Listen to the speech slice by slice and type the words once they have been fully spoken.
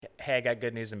hey, I got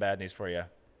good news and bad news for you.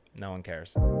 No one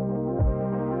cares.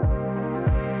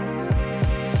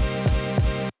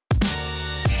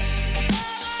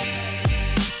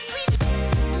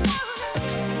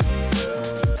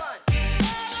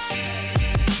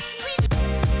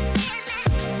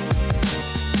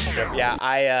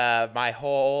 Yeah, my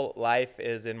whole life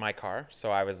is in my car.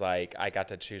 So I was like, I got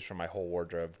to choose from my whole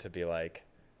wardrobe to be like,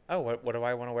 oh, what do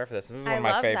I want to wear for this? This is one of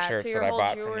my fave shirts that I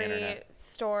bought from the internet. So your whole jewelry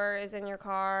store is in your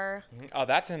car? Oh,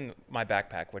 that's in my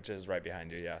backpack, which is right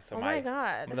behind you, yeah. So my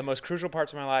God. The most crucial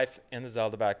parts of my life in the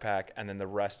Zelda backpack, and then the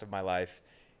rest of my life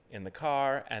in the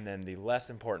car, and then the less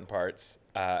important parts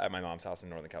at my mom's house in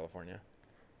Northern California.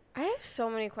 I have so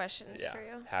many questions for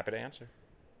you. Happy to answer.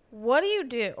 What do you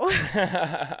do?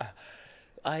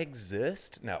 I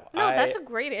exist? No, that's a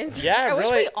great answer. Yeah, I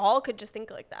really, wish we all could just think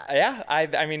like that. Yeah,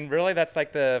 I mean, really, that's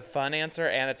like the fun answer,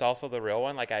 and it's also the real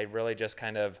one. Like, I really just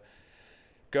kind of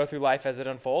go through life as it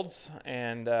unfolds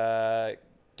and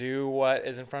do what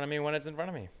is in front of me when it's in front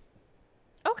of me.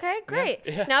 Okay, great.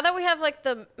 Yeah. Now that we have like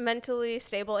the mentally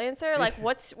stable answer, like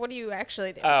what do you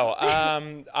actually do?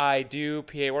 I do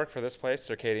PA work for this place,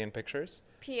 Circadian Pictures.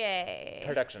 PA.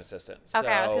 Production assistant. Okay,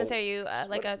 I was gonna say you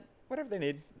whatever they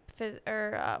need.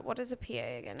 What is a PA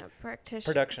again? A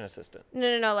practitioner. Production assistant.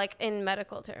 No, like in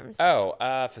medical terms.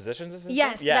 Physician's assistant.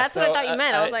 Yes, that's what I thought you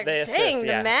meant. I was like, dang,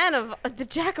 the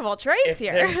jack of all trades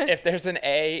here. If there's an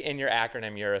A in your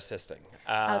acronym, you're assisting.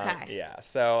 Okay. Yeah.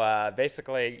 So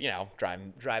basically,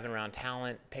 driving around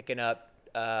talent, picking up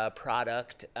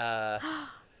product.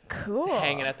 Cool.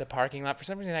 Hanging at the parking lot. For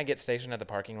some reason, I get stationed at the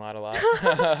parking lot a lot.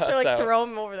 They're like, throw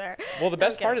them over there. Well, the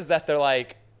best part is that they're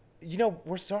like,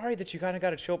 we're sorry that you kind of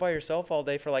got to chill by yourself all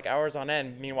day for like hours on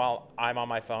end. Meanwhile, I'm on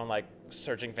my phone like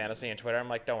searching fantasy and Twitter. I'm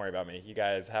like, don't worry about me. You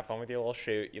guys have fun with your little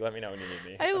shoot. You let me know when you need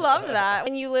me. I love that.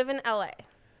 And you live in LA.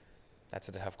 That's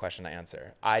a tough question to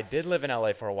answer. I did live in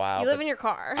LA for a while. You live in your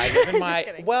car. I live in my. Just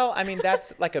kidding. Well, I mean,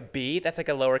 that's like a B. That's like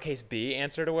a lowercase b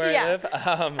answer to where I live.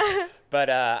 But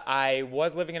I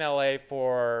was living in LA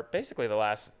for basically the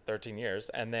last 13 years.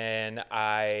 And then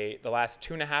the last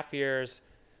 2.5 years,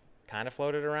 kind of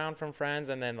floated around from friends.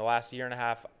 And then the last year and a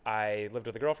half, I lived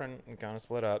with a girlfriend and kind of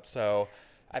split up. So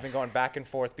I've been going back and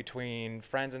forth between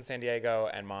friends in San Diego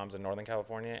and moms in Northern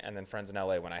California, and then friends in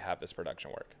LA when I have this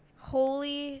production work.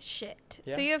 Holy shit.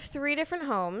 Yeah. So you have 3 different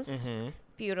homes. Mm-hmm.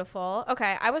 Beautiful.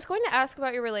 Okay, I was going to ask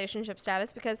about your relationship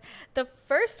status because the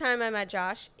first time I met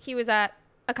Josh, he was at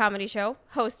a comedy show,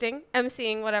 hosting,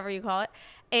 emceeing, whatever you call it.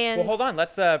 And well, hold on.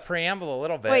 Let's preamble a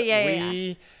little bit. Wait,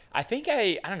 yeah. I think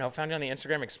I don't know, found you on the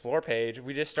Instagram Explore page.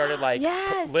 We just started like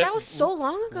yes, that was so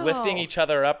long ago. Lifting each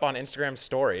other up on Instagram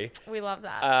story. We love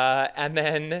that. And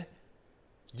then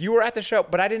you were at the show,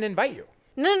 but I didn't invite you.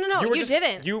 No, you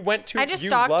didn't. You went to. I just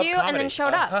stalked you and then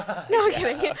showed up. No, I'm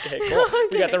kidding. Okay, cool.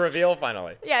 We got the reveal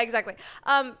finally. Yeah, exactly.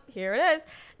 Here it is.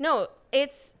 No,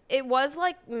 it was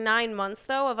like 9 months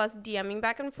though of us DMing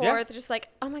back and forth, just like,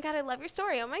 oh my God, I love your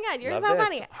story. Oh my God, you're so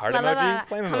funny. Heart emoji,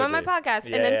 flame Come emoji. on my podcast,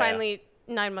 and then finally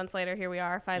 9 months later, here we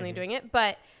are finally doing it.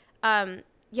 But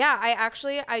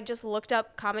I just looked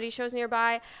up comedy shows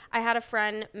nearby. I had a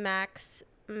friend, Max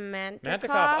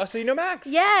Mantikoff. Oh, so you know Max?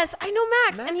 Yes, I know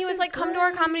Max. And he was like, great. come to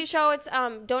our comedy show. It's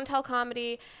Don't Tell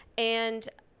Comedy. And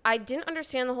I didn't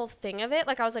understand the whole thing of it.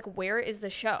 Like, I was like, where is the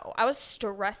show? I was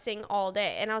stressing all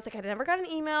day. And I was like, I never got an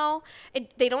email.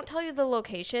 They don't tell you the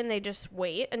location. They just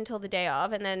wait until the day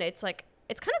of. And then it's like,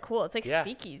 it's kind of cool. It's like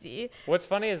speakeasy. What's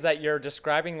funny is that you're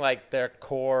describing like their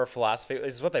core philosophy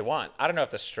is what they want. I don't know if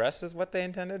the stress is what they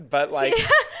intended, but like,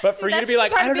 but for you to be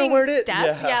like, I don't know where it is.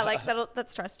 Yeah, like that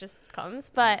stress just comes.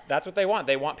 But that's what they want.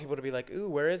 They want people to be like, ooh,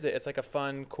 where is it? It's like a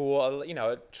fun, cool, it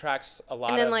attracts a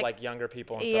lot of like younger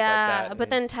people and stuff like that. Yeah, but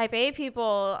then type A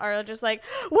people are just like,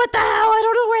 what the hell? I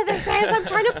don't know where this is. I'm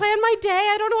trying to plan my day.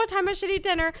 I don't know what time I should eat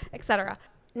dinner, etc.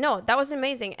 No, that was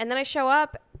amazing. And then I show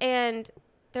up and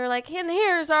they're like, and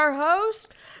here's our host,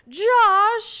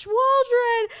 Josh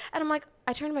Waldron. And I'm like,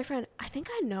 I turn to my friend, I think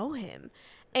I know him.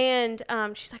 And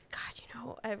she's like,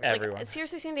 God, everyone. Like,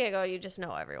 seriously, San Diego, you just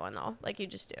know everyone, though. Like, you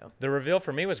just do. The reveal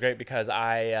for me was great because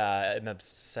I am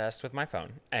obsessed with my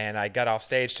phone. And I got off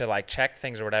stage to, like, check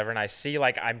things or whatever. And I see,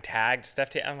 like, I'm tagged Steph.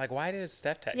 I'm like, why did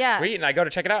Steph tag? Yeah. Sweet. And I go to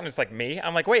check it out, and it's, like, me.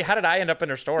 I'm like, wait, how did I end up in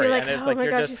her story? You're like, and it's oh, my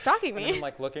God, she's stalking me. And I'm,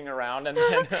 like, looking around. And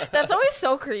then That's always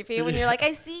so creepy when you're like,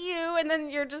 I see you. And then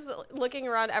you're just looking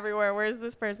around everywhere. Where's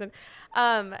this person?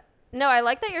 No, I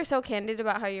like that you're so candid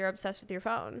about how you're obsessed with your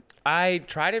phone. I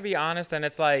try to be honest, and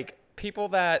it's like people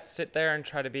that sit there and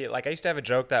try to be like, I used to have a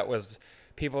joke that was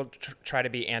people try to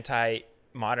be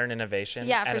anti-modern innovation.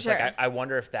 Yeah, and for it's sure. like I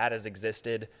wonder if that has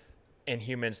existed in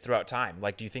humans throughout time?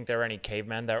 Like, do you think there were any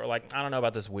cavemen that were like, I don't know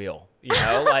about this wheel? You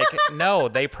know, like, no,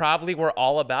 they probably were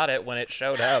all about it when it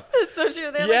showed up. That's so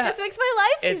true. They're like, this makes my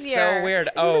life it's easier. So weird.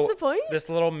 Isn't this the point? This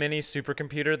little mini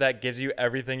supercomputer that gives you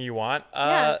everything you want.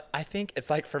 Yeah. I think it's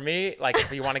like, for me, like,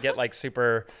 if you want to get like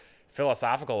super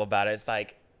philosophical about it, it's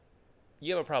like,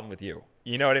 you have a problem with you.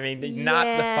 You know what I mean? Not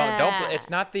the phone. It's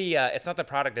not the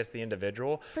product. It's the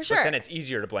individual. For sure. But then it's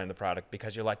easier to blame the product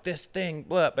because you're like, this thing,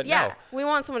 blah. But yeah, no, we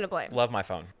want someone to blame. love my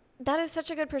phone. That is such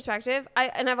a good perspective.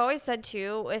 I've always said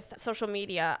too, with social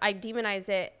media, I demonize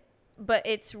it, but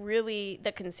it's really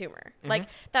the consumer. Like,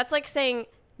 that's like saying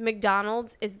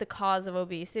McDonald's is the cause of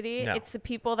obesity. No. It's the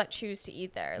people that choose to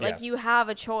eat there. Like, Yes. you have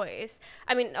a choice.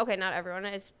 I mean, okay, not everyone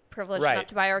is privileged Right. enough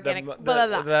to buy organic. The- blah,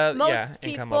 blah, blah. the- Most yeah,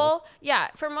 income levels. people,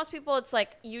 for most people, it's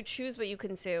like you choose what you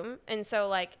consume. And so,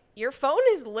 like, your phone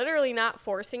is literally not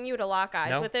forcing you to lock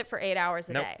eyes No. with it for 8 hours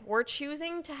a Nope. day. We're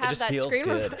choosing to It have just that feels screen.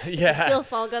 good. It Yeah. just feels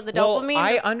so good. The Well, dopamine.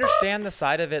 I just- understand the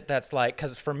side of it that's like,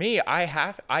 because for me,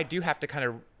 I do have to kind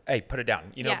of, hey, put it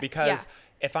down, you know, Yeah, because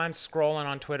yeah. if I'm scrolling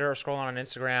on Twitter or scrolling on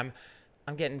Instagram,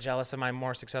 I'm getting jealous of my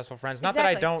more successful friends. Not that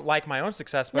I Exactly. don't like my own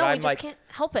success, but No, we I'm just like, can't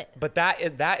help it. but that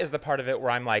is the part of it where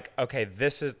I'm like, okay,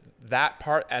 this is that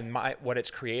part, and what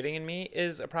it's creating in me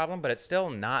is a problem, but it's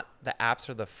still not the apps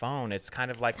or the phone. It's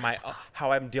kind of like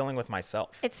how I'm dealing with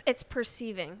myself. It's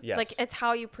perceiving. Yes. Like, it's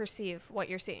how you perceive what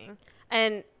you're seeing.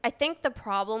 And I think the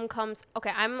problem comes,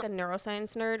 okay, I'm a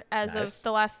neuroscience nerd as Nice. of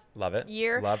the last Love it.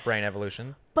 year. Love brain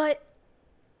evolution. But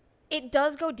it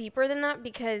does go deeper than that,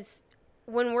 because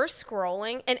when we're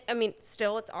scrolling, and I mean,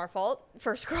 still it's our fault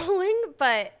for scrolling,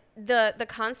 but the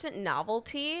constant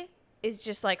novelty is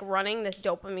just like running this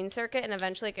dopamine circuit, and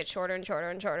eventually it gets shorter and shorter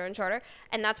and shorter and shorter.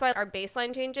 And that's why our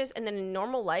baseline changes. And then in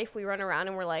normal life, we run around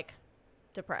and we're like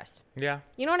depressed. Yeah.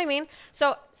 You know what I mean?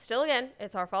 So still, again,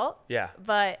 it's our fault. Yeah.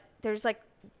 But there's like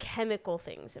chemical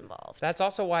things involved. That's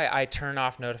also why I turn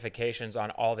off notifications on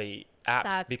all the apps,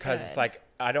 That's because it's good. like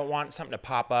I don't want something to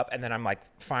pop up and then I'm like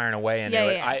firing away into Yeah,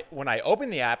 it. yeah. When I open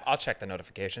the app, I'll check the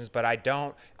notifications, but I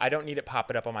don't need it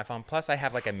popping up on my phone. Plus I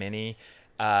have like a mini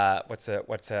what's the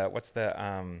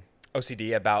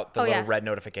OCD about the little red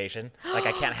notification. Like,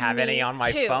 I can't have any on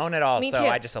my phone at all. Me so too.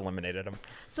 I just eliminated them.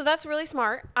 So that's really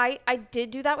smart. I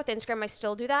did do that with Instagram. I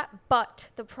still do that. But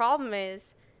the problem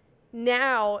is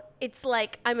now it's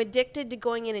like I'm addicted to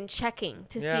going in and checking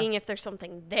to seeing if there's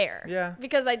something there. Yeah.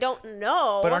 Because I don't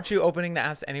know. But aren't you opening the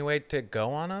apps anyway to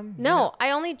go on them? No, I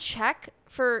only check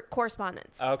for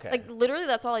correspondence. Okay. Like, literally,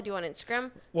 that's all I do on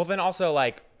Instagram. Well, then also,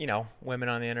 like, you know, women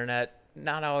on the internet,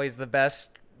 not always the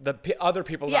best. Other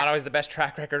people, not always the best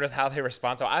track record with how they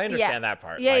respond. So I understand that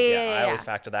part. Yeah, I always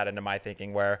factor that into my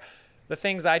thinking, where the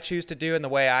things I choose to do and the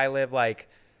way I live, like,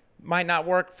 might not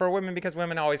work for women, because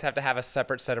women always have to have a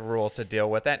separate set of rules to deal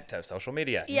with it, to social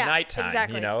media, nighttime,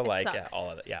 exactly. you know, It like sucks. all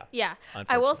of it. Yeah. Yeah.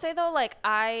 I will say, though, like,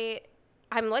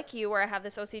 I'm like you, where I have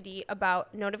this OCD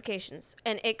about notifications,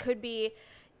 and it could be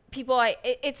people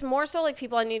it's more so like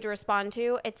people I need to respond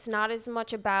to. It's not as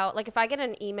much about, like, if I get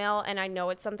an email and I know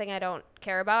it's something I don't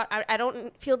care about, I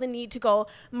don't feel the need to go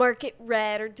mark it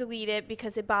red or delete it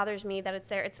because it bothers me that it's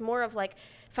there. It's more of like,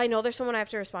 if I know there's someone I have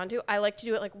to respond to, I like to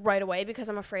do it like right away because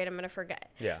I'm afraid I'm going to forget.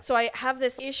 Yeah. So I have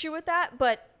this issue with that,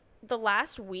 but the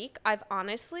last week I've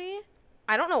honestly,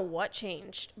 I don't know what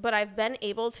changed, but I've been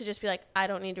able to just be like, I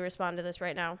don't need to respond to this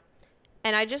right now.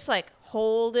 And I just like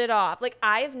hold it off. Like,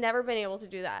 I've never been able to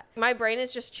do that. My brain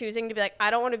is just choosing to be like,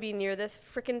 I don't want to be near this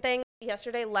freaking thing.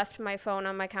 Yesterday, left my phone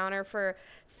on my counter for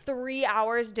 3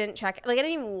 hours, didn't check it. Like, I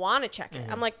didn't even want to check it.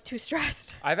 I'm like too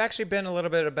stressed. I've actually been a little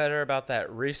bit better about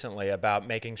that recently, about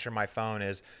making sure my phone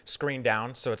is screened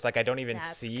down. So it's like I don't even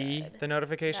see the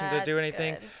notification to do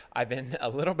anything. Good. I've been a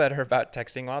little better about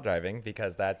texting while driving,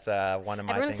 because that's one of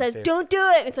my Everyone things says, too. don't do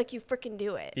it. It's like, you freaking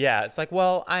do it. Yeah, it's like,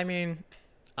 well, I mean,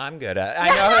 I'm good at it. I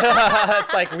know.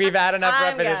 It's like, we've had enough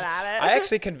I'm good repetition. at it. I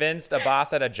actually convinced a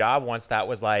boss at a job once that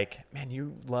was like, man,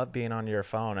 you love being on your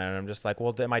phone. And I'm just like,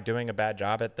 well, am I doing a bad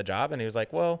job at the job? And he was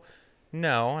like, well,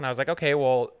 no. And I was like, okay,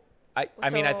 well, I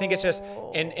mean, I think it's just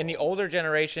in the older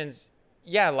generations,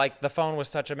 yeah, like the phone was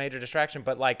such a major distraction,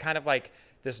 but like kind of like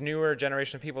this newer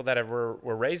generation of people that were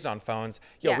raised on phones,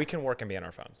 we can work and be on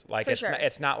our phones. Like,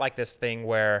 it's not like this thing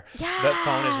where the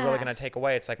phone is really going to take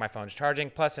away. It's like my phone's charging.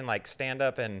 Plus, in like stand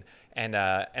up and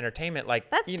entertainment,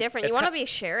 like, That's different. You want to be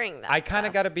sharing that I kind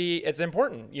of stuff. got to be, it's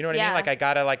important. You know what I mean? Like, I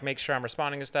got to like make sure I'm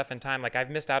responding to stuff in time. Like,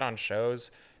 I've missed out on shows,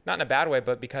 not in a bad way,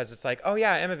 but because it's like, oh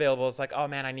yeah, I'm available. It's like, oh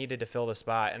man, I needed to fill the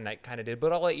spot, and I kind of did,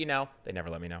 but I'll let you know. They never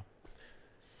let me know.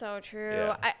 So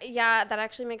true. Yeah, that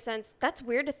actually makes sense. That's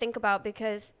weird to think about,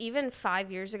 because even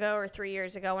 5 years ago or 3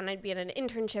 years ago, when I'd be in an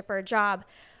internship or a job,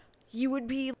 you would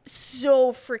be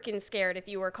so freaking scared if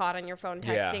you were caught on your phone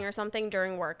texting Yeah. or something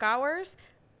during work hours.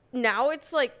 Now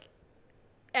it's like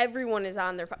everyone is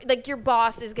on their phone. Like your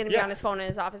boss is going to be Yeah. on his phone in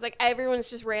his office. Like everyone's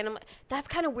just randomly. That's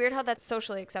kind of weird how that's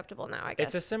socially acceptable now, I guess.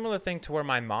 It's a similar thing to where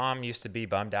my mom used to be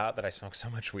bummed out that I smoked so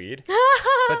much weed.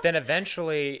 But then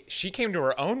eventually she came to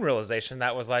her own realization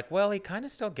that was like, well, he kind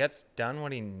of still gets done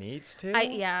what he needs to.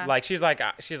 Yeah. Like she's like,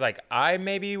 I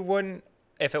maybe wouldn't,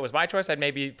 if it was my choice, I'd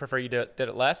maybe prefer you did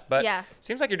it less. But Yeah.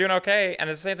 seems like you're doing okay. And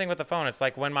it's the same thing with the phone. It's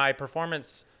like when my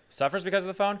performance suffers because of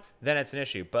the phone, then it's an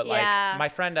issue. But like Yeah. my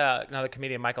friend, another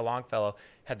comedian, Michael Longfellow,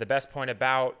 had the best point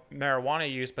about marijuana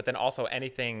use, but then also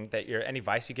anything that any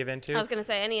vice you give into. I was going to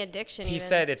say any addiction. He even.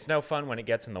 said it's no fun when it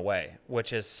gets in the way,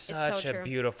 which is such so a true.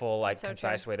 beautiful, like, So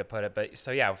concise true. way to put it. But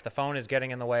so yeah, if the phone is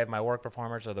getting in the way of my work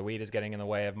performance or the weed is getting in the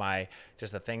way of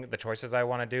the choices I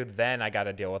want to do, then I got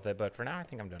to deal with it. But for now, I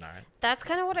think I'm doing all right. That's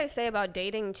kind of what I say about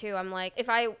dating too. I'm like, if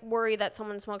I worry that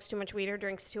someone smokes too much weed or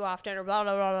drinks too often or blah,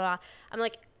 blah, blah, blah, I'm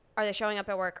like, are they showing up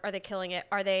at work? Are they killing it?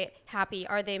 Are they happy?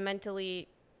 Are they mentally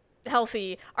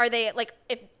healthy? Are they like,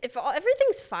 if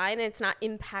everything's fine and it's not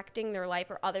impacting their life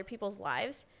or other people's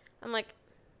lives, I'm like,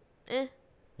 Yeah.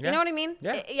 You know what I mean?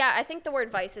 Yeah. Yeah, I think the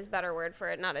word vice is a better word for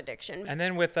it, not addiction. And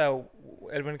then with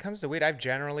when it comes to weed, I've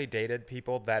generally dated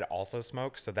people that also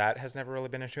smoke, so that has never really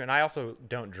been an issue. And I also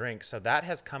don't drink, so that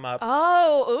has come up.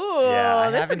 Oh, ooh, Yeah,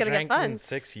 I this is haven't gonna get drank fun. in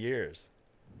 6 years.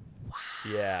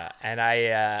 Wow. Yeah, and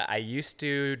I used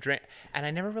to drink, and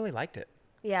I never really liked it.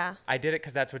 Yeah. I did it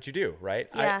because that's what you do, right?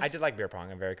 Yeah. I did like beer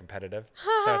pong. I'm very competitive,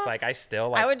 so it's like I still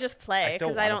like. I would just play still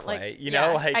because I wanna don't play, like. you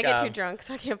know, like, I get too drunk,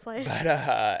 so I can't play.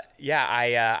 But yeah,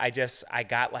 I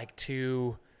got like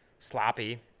too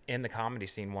sloppy in the comedy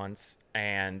scene once,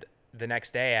 and the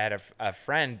next day I had a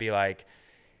friend be like,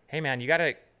 "Hey man, you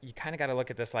kind of got to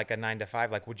look at this like a 9 to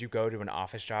 5. Like, would you go to an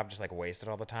office job just like waste it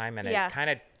all the time?" And Yeah. it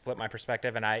kind of flipped my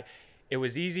perspective, and it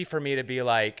was easy for me to be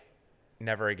like,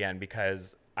 never again,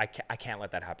 because I can't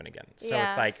let that happen again. So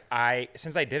it's Yeah. like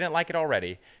since I didn't like it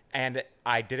already and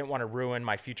I didn't want to ruin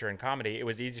my future in comedy, it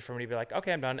was easy for me to be like,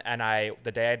 okay, I'm done. And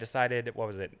the day I decided, what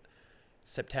was it?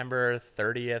 September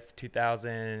 30th,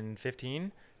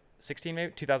 2015, 16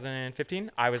 maybe,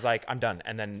 2015, I was like, I'm done.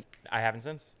 And then I haven't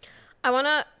since. I want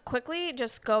to quickly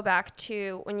just go back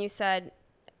to when you said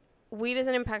weed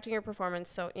isn't impacting your performance,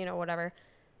 so, whatever.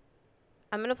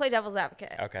 I'm going to play devil's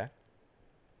advocate. Okay.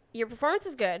 Your performance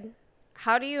is good.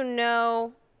 How do you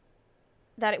know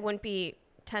that it wouldn't be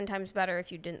 10 times better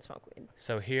if you didn't smoke weed?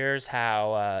 So here's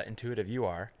how intuitive you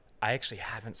are. I actually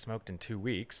haven't smoked in 2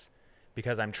 weeks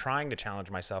because I'm trying to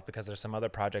challenge myself because there's some other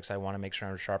projects I want to make sure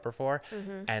I'm sharper for.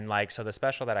 Mm-hmm. And like, so the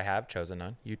special that I have, Chosen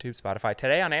None, YouTube, Spotify,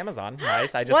 today on Amazon.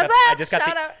 Nice. I just What's got, up? I just got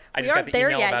Shout the, out. I We just got aren't the there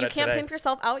email yet. about You it can't today. pimp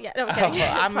yourself out yet. No, I'm Oh, kidding. well,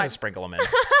 I'm It's gonna fine. sprinkle them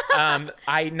in.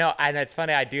 I know, and it's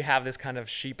funny. I do have this kind of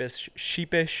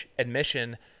sheepish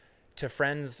admission to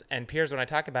friends and peers when I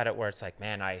talk about it, where it's like,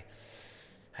 man, I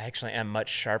actually am much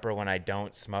sharper when I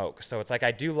don't smoke. So it's like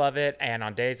I do love it, and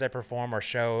on days I perform or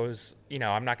shows,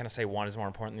 I'm not gonna say one is more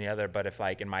important than the other, but if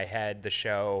like in my head the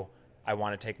show I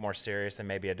want to take more serious than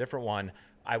maybe a different one,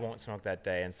 I won't smoke that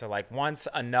day. And so like once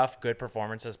enough good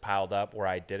performances piled up where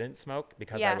I didn't smoke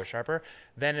because I Yeah. was sharper,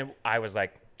 then I was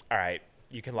like, all right,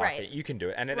 you can lock Right. it, you can do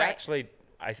it. And it Right. actually,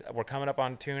 we're coming up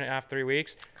on 2.5, 3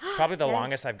 weeks. Probably the Yeah.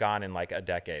 longest I've gone in like a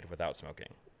decade without smoking.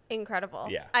 Incredible.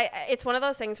 Yeah. It's one of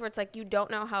those things where it's like you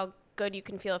don't know how good you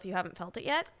can feel if you haven't felt it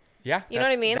yet. Yeah. You know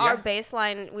what I mean? Yeah. Our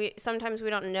baseline, sometimes we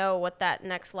don't know what that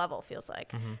next level feels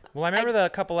like. Well, I remember a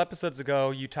couple episodes ago,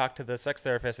 you talked to the sex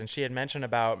therapist and she had mentioned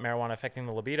about marijuana affecting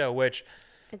the libido, which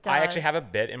It I does. actually have a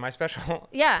bit in my special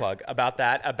Yeah. plug about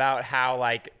that, about how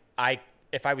like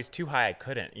if I was too high, I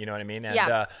couldn't, you know what I mean? And,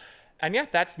 Yeah. And yeah,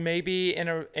 that's maybe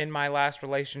in my last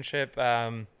relationship,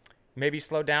 maybe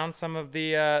slowed down some of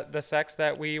the sex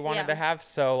that we wanted Yeah. to have.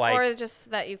 So like, Or just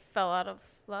that you fell out of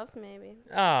love, maybe.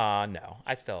 no,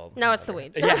 I still. No, it's the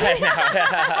weed. Yeah,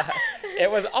 I know.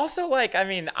 It was also like, I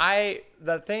mean, I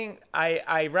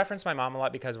reference my mom a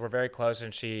lot because we're very close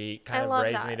and she kind I of love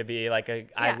raised that. me to be like Yeah.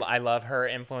 I love her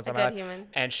influence A on my good life. human.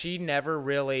 And she never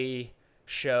really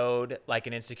showed like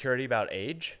an insecurity about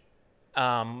age.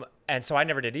 And so I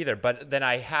never did either. But then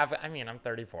I'm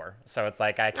 34. So it's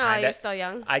like I kind of. you're still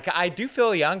young. I do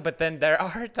feel young, but then there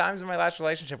are times in my last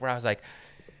relationship where I was like,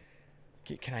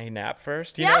 can I nap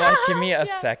first? You know, like give me a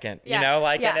second, Yeah. you know,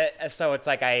 like, Yeah. and so it's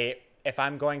like if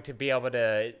I'm going to be able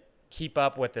to keep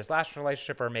up with this last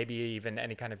relationship or maybe even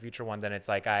any kind of future one, then it's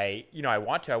like, I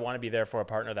want to be there for a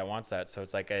partner that wants that. So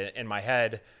it's like in my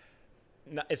head,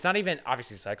 it's not even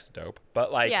obviously sex is dope,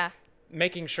 but like Yeah.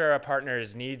 making sure a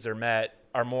partner's needs are met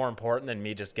are more important than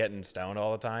me just getting stoned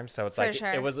all the time. So it's For like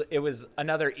sure. it was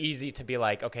another easy to be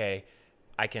like, okay,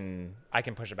 I can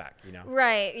push it back, you know.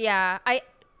 Right. Yeah.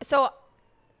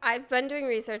 I've been doing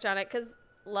research on it because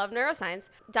love neuroscience.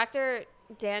 Dr.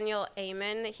 Daniel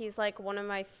Amen, he's like one of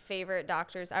my favorite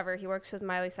doctors ever. He works with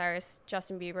Miley Cyrus,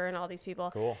 Justin Bieber, and all these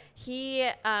people. Cool. He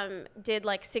did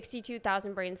like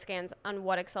 62,000 brain scans on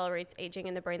what accelerates aging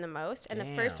in the brain the most. And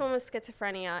the first Damn. one was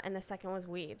schizophrenia, and the second was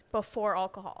weed before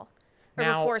alcohol or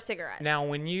before cigarettes. Now,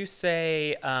 when you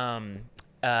say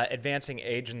advancing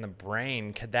age in the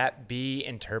brain, could that be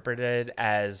interpreted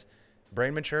as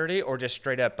brain maturity or just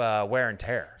straight up wear and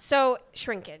tear? So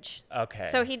shrinkage. Okay.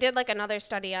 So he did like another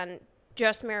study on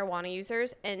just marijuana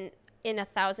users, and in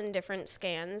 1,000 different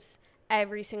scans,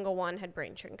 every single one had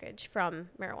brain shrinkage from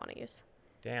marijuana use.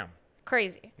 Damn.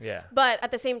 Crazy. Yeah. But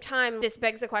at the same time, this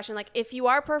begs the question, like, if you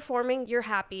are performing, you're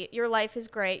happy, your life is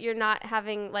great, you're not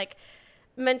having like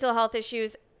mental health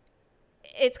issues,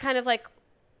 it's kind of like,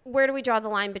 where do we draw the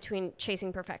line between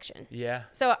chasing perfection? Yeah.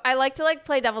 So I like to like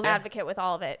play devil's advocate with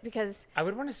all of it, because I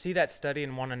would want to see that study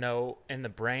and want to know in the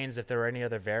brains if there are any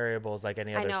other variables, like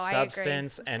any other I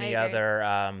substance, agree. any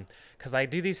other, because I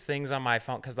do these things on my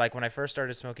phone. Because like when I first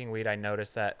started smoking weed, I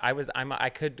noticed that I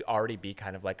could already be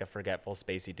kind of like a forgetful,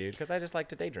 spacey dude because I just like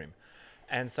to daydream.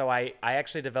 And so I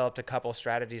actually developed a couple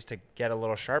strategies to get a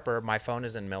little sharper. My phone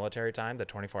is in military time, the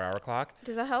 24-hour clock.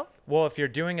 Does that help? Well, if you're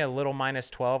doing a little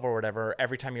 -12 or whatever,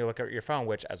 every time you look at your phone,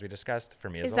 which as we discussed, for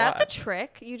me is a lot. Is that the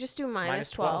trick? You just do minus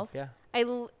 12? Yeah.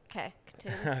 Okay,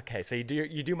 continue. Okay, so you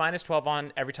do -12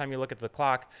 on every time you look at the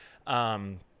clock.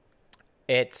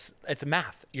 It's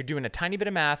math. You're doing a tiny bit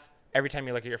of math every time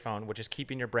you look at your phone, which is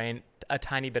keeping your brain a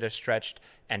tiny bit of stretched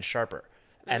and sharper.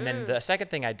 And then the second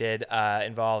thing I did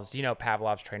involves,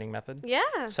 Pavlov's training method.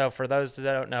 Yeah. So for those that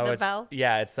don't know, The bell?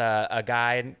 it's a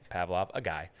guy named Pavlov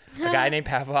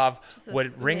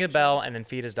would ring a bell and then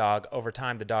feed his dog. Over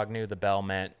time, the dog knew the bell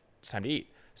meant it's time to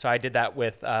eat. So I did that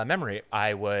with memory.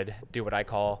 I would do what I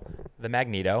call the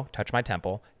magneto, touch my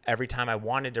temple, every time I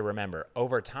wanted to remember.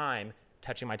 Over time,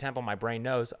 touching my temple, my brain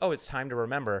knows, oh, it's time to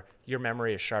remember. Your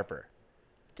memory is sharper.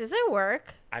 Does it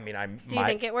work? I mean, Do you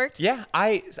think it worked? Yeah,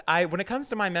 I when it comes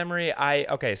to my memory,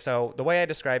 so the way I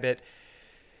describe it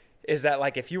is that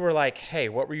like if you were like, hey,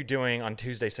 what were you doing on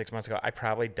Tuesday 6 months ago? I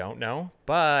probably don't know,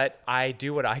 but I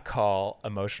do what I call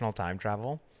emotional time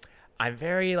travel. I'm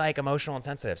very like emotional and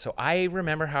sensitive. So I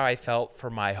remember how I felt for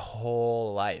my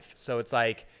whole life. So it's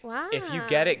like, if you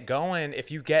get it going, if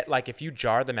you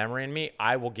jar the memory in me,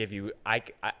 I will give you,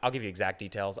 I'll give you exact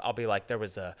details. I'll be like, there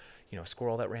was a,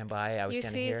 squirrel that ran by. I was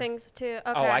standing here. You see things too.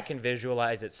 Okay. Oh, I can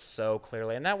visualize it so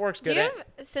clearly. And that works good. Do you have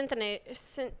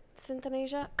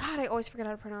synthenasia? God, I always forget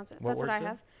how to pronounce it. That's what I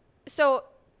have. So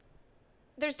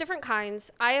there's different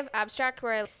kinds. I have abstract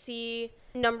where I see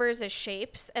numbers as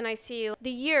shapes, and I see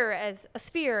the year as a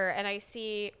sphere, and I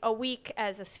see a week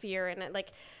as a sphere, and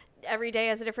like every day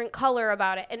has a different color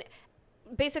about it. And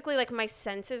basically like my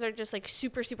senses are just like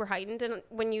super, super heightened. And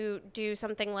when you do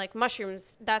something like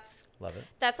mushrooms, Love it.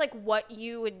 That's like what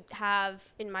you would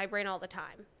have in my brain all the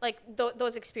time. Like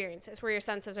those experiences where your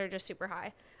senses are just super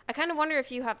high. I kind of wonder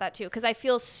if you have that too, because I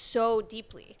feel so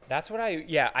deeply. That's what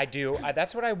I do.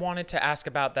 That's what I wanted to ask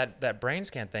about that brain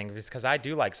scan thing, because I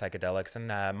do like psychedelics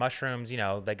and mushrooms.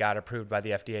 They got approved by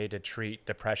the FDA to treat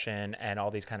depression and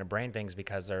all these kind of brain things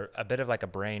because they're a bit of like a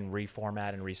brain reformat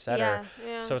and resetter.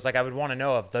 Yeah. So it's like I would want to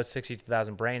know of those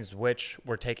 62,000 brains, which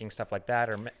were taking stuff like that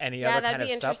or any other kind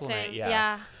of supplement.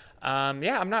 Yeah.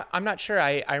 I'm not sure.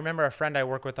 I remember a friend I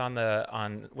work with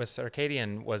with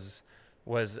Circadian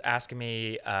was asking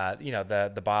me,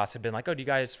 the boss had been like, oh, do you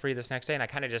guys free this next day? And I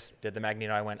kind of just did the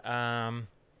magneto. I went,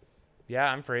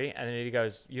 yeah, I'm free. And then he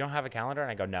goes, you don't have a calendar? And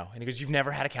I go, no. And he goes, you've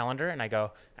never had a calendar? And I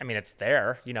go, I mean, it's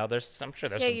there. I'm sure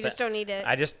there's Yeah, you just don't need it.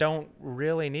 I just don't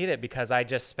really need it because I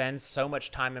just spend so much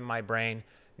time in my brain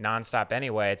nonstop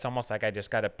anyway. It's almost like I just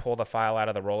got to pull the file out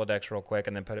of the Rolodex real quick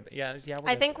and then put it. Yeah.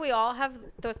 I think we all have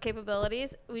those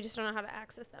capabilities. We just don't know how to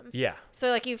access them. Yeah. So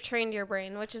like you've trained your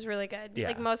brain, which is really good. Yeah.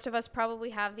 Like most of us probably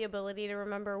have the ability to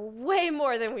remember way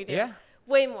more than we do. Yeah.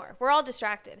 Way more. We're all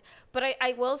distracted. But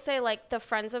I will say like the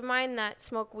friends of mine that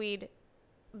smoke weed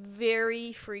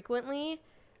very frequently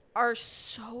are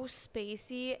so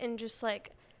spacey and just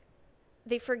like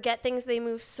they forget things. They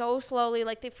move so slowly.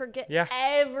 Like they forget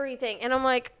everything. And I'm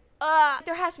like,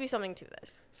 there has to be something to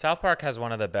this. South Park has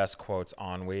one of the best quotes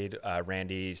on weed.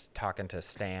 Randy's talking to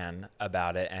Stan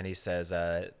about it, and he says,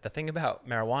 the thing about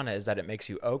marijuana is that it makes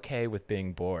you okay with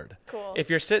being bored. Cool. If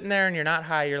you're sitting there and you're not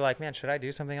high, you're like, man, should I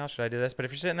do something else? Should I do this? But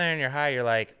if you're sitting there and you're high, you're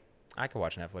like, I could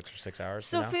watch Netflix for 6 hours.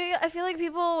 So I feel like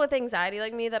people with anxiety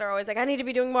like me that are always like, I need to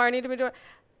be doing more.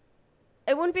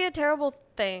 it wouldn't be a terrible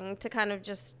thing to kind of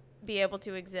just be able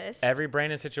to exist. Every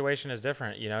brain and situation is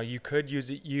different. You know, you could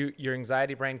use it. Your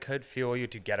anxiety brain could fuel you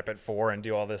to get up at 4 and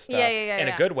do all this stuff in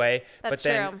a good way. That's but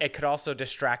then true. it could also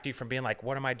distract you from being like,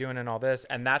 what am I doing in all this?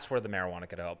 And that's where the marijuana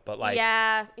could help. But like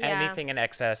anything in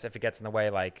excess, if it gets in the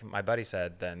way, like my buddy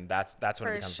said, then that's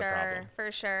when it becomes the problem.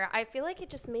 For sure. I feel like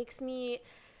it just makes me,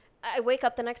 I wake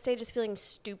up the next day just feeling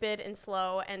stupid and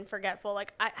slow and forgetful.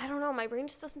 Like, I don't know. My brain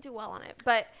just doesn't do well on it.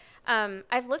 But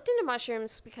I've looked into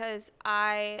mushrooms because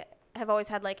I have always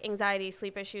had, like, anxiety,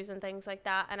 sleep issues, and things like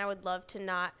that. And I would love to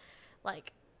not,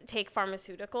 like, take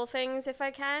pharmaceutical things if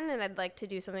I can. And I'd like to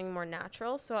do something more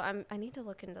natural. So I need to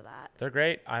look into that. They're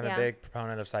great. I'm a big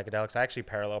proponent of psychedelics. I actually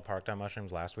parallel parked on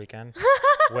mushrooms last weekend,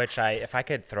 which if I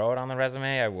could throw it on the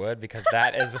resume, I would, because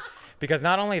that is... Because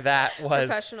not only that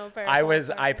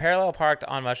was I parallel parked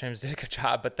on mushrooms, did a good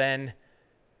job, but then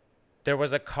there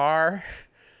was a car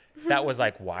that was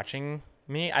like watching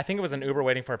me. I think it was an Uber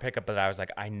waiting for a pickup, but I was like,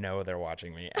 I know they're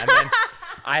watching me. And then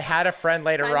I had a friend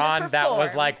later on that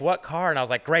was like, what car? And I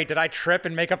was like, great, did I trip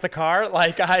and make up the car?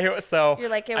 Like You're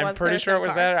like, I'm pretty sure it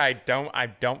was there. I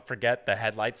don't forget the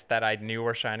headlights that I knew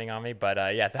were shining on me.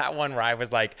 But yeah, that one where I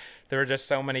was like, there were just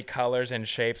so many colors and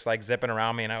shapes like zipping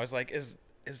around me, and I was like,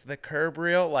 is the curb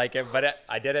real? Like,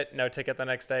 I did it. No ticket the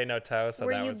next day, no tow. So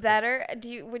were you better?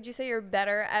 Would you say you're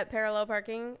better at parallel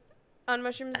parking on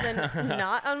mushrooms than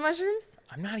not on mushrooms?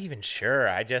 I'm not even sure.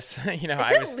 I just, Is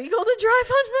it legal to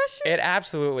drive on mushrooms? It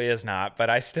absolutely is not, but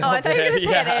I still I thought you were gonna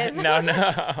say it is. No.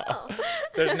 Oh.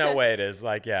 There's no way it is.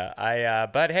 Like, yeah.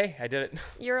 But hey, I did it.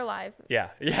 You're alive. Yeah,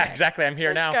 exactly. I'm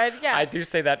here now. Good, yeah. I do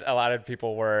say that a lot of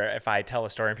people if I tell a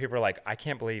story and people are like, I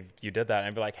can't believe you did that. And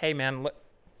I'd be like, hey man, look,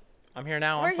 I'm here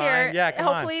now. I'm fine. Here. Yeah, come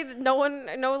Hopefully no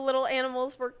little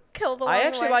animals were killed along I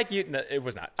actually the way. like you. No, it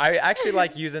was not. I actually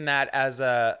like using that as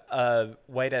a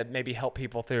way to maybe help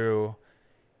people through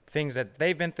things that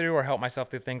they've been through, or help myself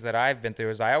through things that I've been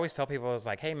through. Is I always tell people, I was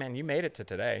like, hey man, you made it to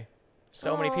today.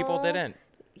 So many people didn't.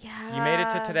 Yeah. You made it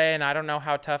to today, and I don't know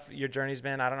how tough your journey's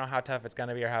been. I don't know how tough it's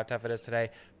gonna be or how tough it is today,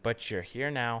 but you're here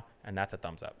now, and that's a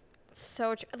thumbs up.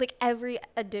 So true. Like every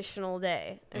additional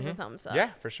day is a thumbs up.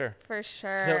 Yeah, for sure. For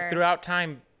sure. So throughout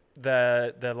time,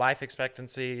 the life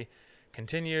expectancy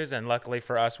continues, and luckily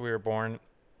for us, we were born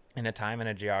in a time and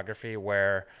a geography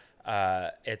where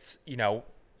it's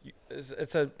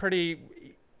a pretty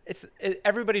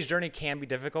everybody's journey can be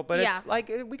difficult, but it's like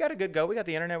we got a good go. We got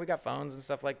the internet, we got phones and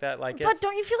stuff like that. Like, but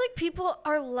don't you feel like people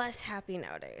are less happy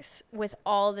nowadays with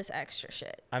all this extra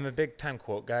shit? I'm a big time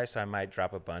quote guy, so I might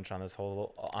drop a bunch on this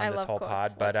whole quotes.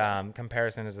 pod. But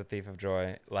comparison is the thief of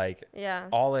joy. Like,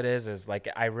 all it is like,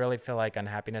 I really feel like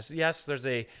unhappiness. Yes, there's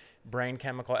a brain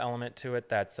chemical element to it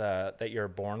that's that you're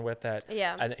born with. That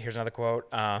here's another quote: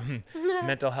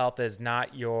 mental health is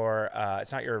not your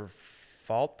it's not your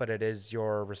fault, but it is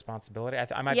your responsibility.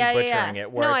 I might be butchering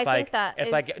it. Where it's like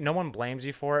like no one blames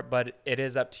you for it, but it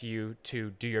is up to you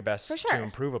to do your best to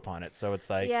improve upon it. So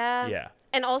it's like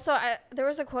And also, there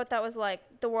was a quote that was like,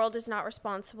 the world is not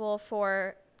responsible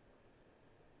for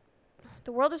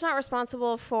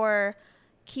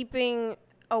keeping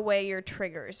away your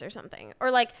triggers or something, or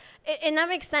like, and that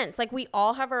makes sense. Like, we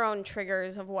all have our own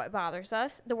triggers of what bothers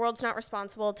us. The world's not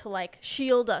responsible to like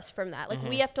shield us from that. Like,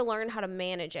 we have to learn how to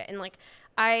manage it. And like,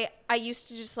 I used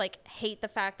to just like hate the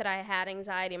fact that I had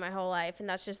anxiety my whole life, and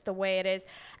that's just the way it is.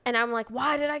 And I'm like,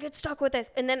 why did I get stuck with this?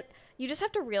 And then you just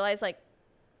have to realize, like,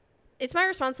 it's my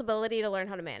responsibility to learn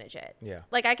how to manage it. Yeah.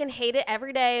 Like, I can hate it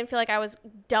every day and feel like I was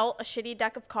dealt a shitty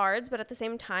deck of cards, but at the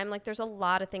same time, like, there's a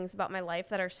lot of things about my life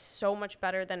that are so much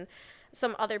better than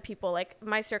some other people. Like,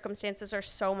 my circumstances are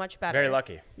so much better. Very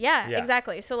lucky. Yeah,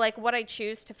 exactly. So like, what I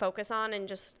choose to focus on, and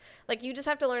just like, you just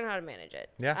have to learn how to manage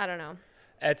it. Yeah. I don't know.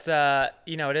 It's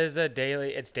it is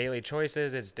it's daily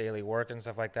choices, it's daily work and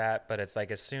stuff like that. But it's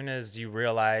like, as soon as you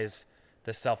realize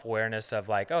the self-awareness of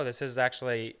like, oh, this is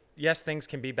actually, yes, things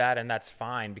can be bad, and that's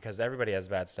fine because everybody has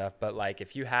bad stuff. But like,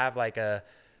 if you have like a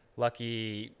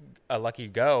lucky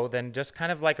go, then just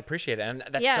kind of like appreciate it. And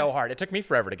that's so hard. It took me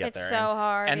forever to get there. It's so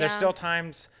hard. And there's still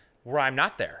times where I'm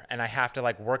not there and I have to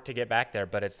like work to get back there.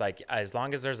 But it's like, as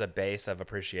long as there's a base of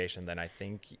appreciation, then I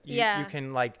think you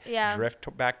can like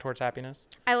drift back towards happiness.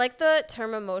 I like the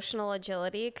term emotional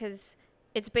agility, because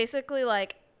it's basically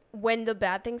like, when the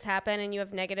bad things happen and you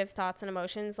have negative thoughts and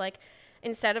emotions, like,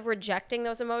 instead of rejecting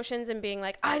those emotions and being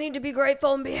like, I need to be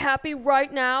grateful and be happy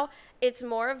right now, it's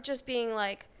more of just being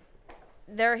like,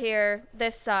 they're here,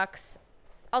 this sucks,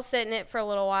 I'll sit in it for a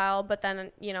little while, but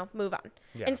then, move on.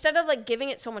 Yeah. Instead of like giving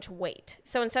it so much weight.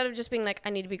 So instead of just being like, I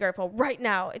need to be grateful right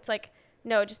now, it's like,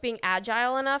 No, just being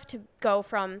agile enough to go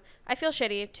from I feel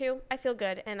shitty to I feel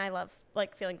good and I love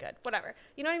like feeling good, whatever.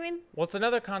 You know what I mean? Well, it's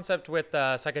another concept with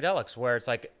psychedelics where it's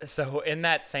like, so in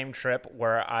that same trip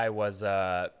where I was,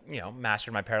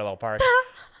 mastered my parallel park,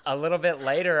 a little bit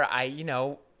later,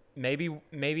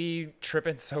 maybe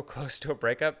tripping so close to a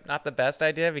breakup, not the best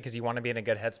idea because you want to be in a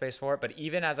good headspace for it. But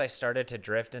even as I started to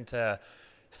drift into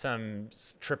some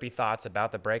trippy thoughts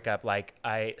about the breakup,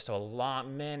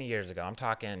 many years ago, I'm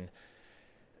talking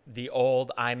the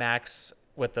old IMAX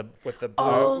with the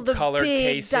blue the colored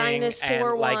big casing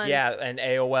dinosaur and ones. an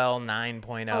AOL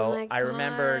 9.0. Oh my I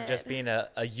remember God. just being a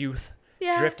youth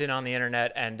Yeah. drifting on the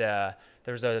internet, and there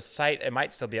was a site, it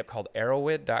might still be up, called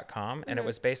Arrowid.com, and it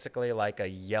was basically like a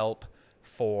Yelp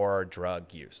for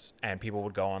drug use, and people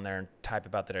would go on there and type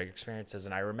about their experiences.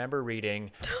 And I remember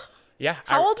reading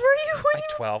How old were you when like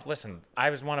 12. Listen,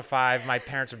 I was one of 5. My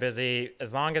parents were busy.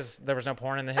 As long as there was no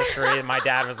porn in the history, and my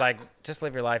dad was like, "Just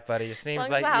live your life, buddy." It seems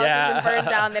as like the house isn't burned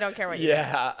down, they don't care what you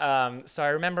do. So I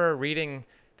remember reading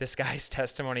this guy's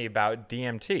testimony about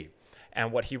DMT,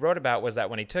 and what he wrote about was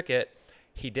that when he took it,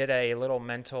 he did a little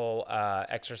mental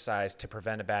exercise to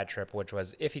prevent a bad trip, which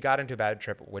was if he got into a bad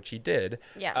trip, which he did.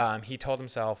 He told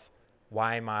himself,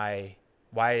 why am I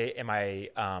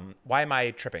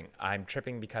tripping? I'm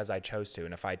tripping because I chose to.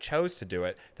 And if I chose to do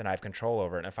it, then I have control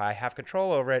over it. And if I have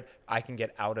control over it, I can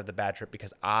get out of the bad trip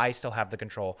because I still have the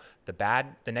control. The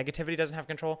negativity doesn't have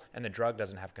control, and the drug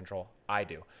doesn't have control. I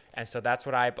do. And so that's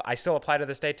what I still apply to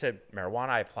this day to marijuana.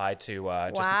 I apply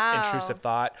to just intrusive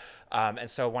thought. And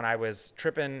so when I was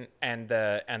tripping and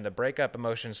the breakup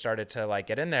emotion started to like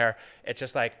get in there, it's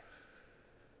just like,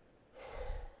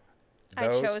 I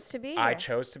chose to be here. I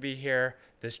chose to be here.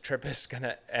 This trip is going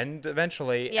to end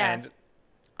eventually. Yeah. And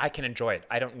I can enjoy it.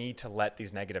 I don't need to let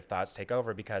these negative thoughts take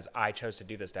over because I chose to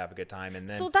do this to have a good time. And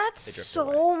then So that's they drift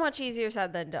so away. much easier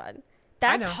said than done.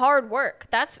 That's know. hard work.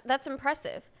 That's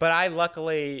impressive. But I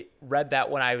luckily read that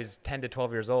when I was 10 to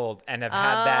 12 years old and have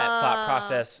had that thought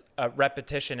process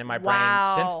repetition in my brain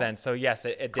since then. So yes,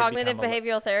 it did Cognitive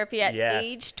behavioral therapy at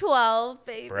age 12,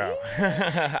 baby. Bro.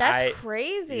 That's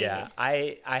crazy. Yeah.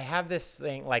 I have this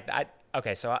thing like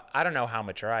so I don't know how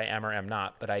mature I am or am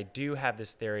not, but I do have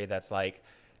this theory that's like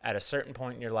at a certain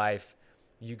point in your life,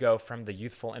 you go from the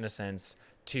youthful innocence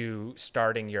to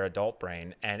starting your adult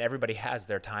brain, and everybody has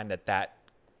their time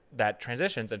that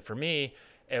transitions. And for me,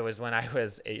 it was when I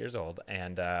was 8 years old,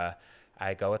 and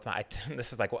I go with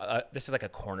this is like a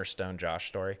cornerstone Josh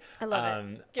story. I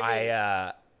love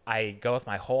it. I go with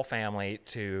my whole family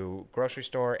to grocery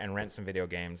store and rent some video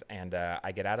games, and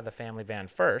I get out of the family van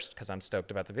first because I'm stoked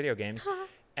about the video games.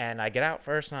 And I get out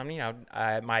first, and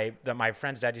my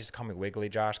friend's dad used to call me Wiggly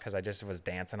Josh because I just was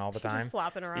dancing all the time. Just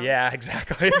flopping around. Yeah,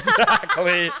 exactly.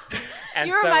 And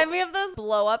you remind me of those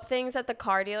blow up things at the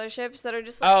car dealerships that are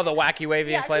just like, the wacky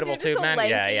wavy inflatable tube so man.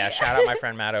 lanky. Yeah. Shout out my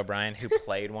friend Matt O'Brien who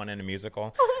played one in a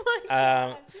musical. Oh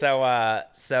my God.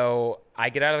 So I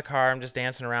get out of the car, I'm just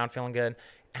dancing around, feeling good,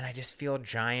 and I just feel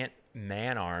giant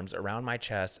man arms around my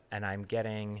chest, and I'm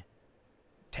getting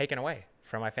taken away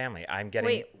from my family. I'm getting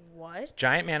Wait, what?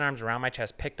 giant man arms around my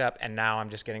chest, picked up, and now I'm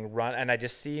just getting run, and I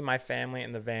just see my family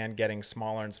in the van getting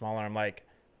smaller and smaller. I'm like,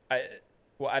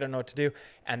 I don't know what to do.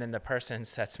 And then the person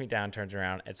sets me down, turns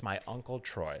around. It's my Uncle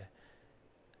Troy.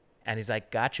 And he's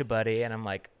like, "Gotcha, buddy." And I'm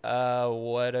like,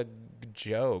 what a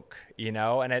joke,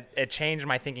 And it changed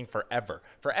my thinking forever.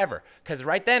 Because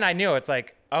right then I knew it's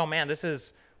like, oh man, this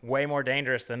is way more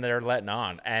dangerous than they're letting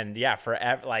on. And yeah,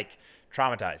 forever, like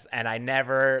traumatized. And I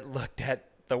never looked at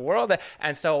the world.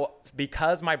 And so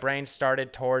because my brain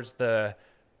started towards the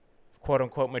quote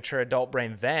unquote mature adult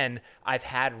brain, then I've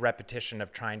had repetition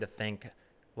of trying to think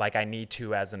like I need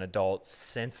to as an adult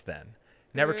since then.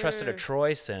 Never trusted a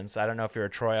Troy since. I don't know if you're a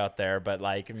Troy out there, but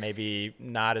like maybe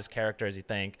not as character as you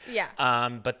think. Yeah.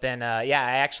 But then, I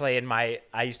actually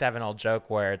I used to have an old joke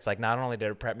where it's like, not only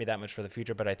did it prep me that much for the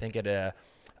future, but I think it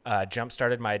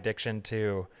jump-started my addiction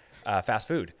to fast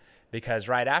food. Because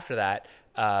right after that,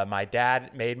 my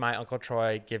dad made my Uncle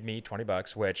Troy give me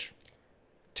 $20, which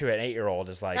to an 8-year-old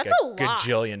is like That's a lot.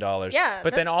 gajillion dollars. Yeah,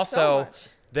 but then that's also so much.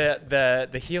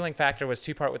 the healing factor was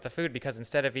two-part with the food, because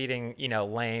instead of eating,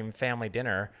 lame family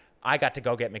dinner, I got to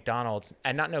go get McDonald's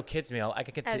and not no kids meal. I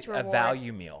could get As a reward.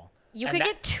 value meal. You could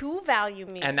get 2 value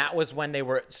meals. And that was when they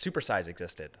were supersize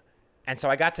existed. And so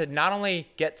I got to not only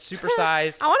get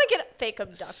supersize. I want to get fake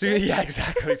abducted. Yeah,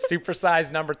 exactly.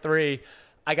 Supersize number 3.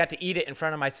 I got to eat it in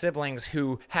front of my siblings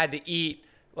who had to eat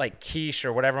like quiche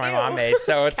or whatever my mom made.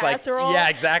 So it's Casserole. like, yeah,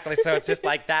 exactly. So it's just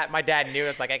like that. My dad knew.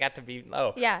 It's like I got to be,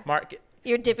 Yeah. Mark,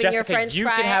 You're dipping Jessica, your French you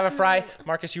fry. can have a fry.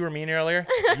 Marcus, you were mean earlier.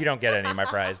 You don't get any of my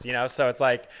fries, you know? So it's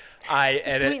like, Sweet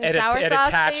and sour sauce,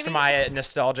 attached baby. my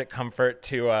nostalgic comfort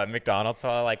to McDonald's. So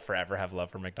I like forever have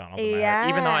love for McDonald's in my heart.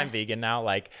 Even though I'm vegan now,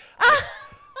 like,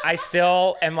 I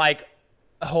still am like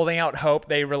holding out hope.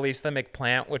 They released the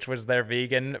McPlant, which was their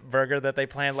vegan burger that they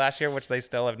planned last year, which they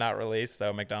still have not released.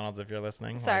 So McDonald's, if you're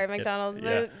listening. Sorry, like, McDonald's.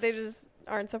 yeah. They just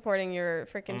aren't supporting your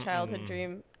freaking childhood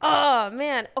dream. Oh,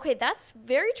 man. Okay, that's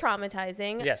very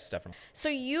traumatizing. Yes, definitely. So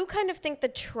you kind of think the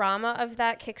trauma of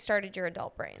that kickstarted your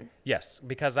adult brain? Yes,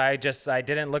 because I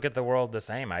didn't look at the world the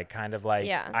same. I kind of like,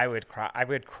 Yeah. I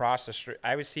would cross the street.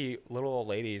 I would see little old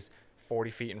ladies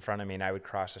 40 feet in front of me, and I would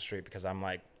cross the street because I'm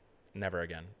like, never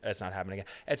again. It's not happening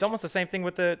again. It's almost the same thing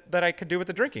with that I could do with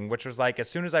the drinking, which was like, as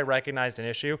soon as I recognized an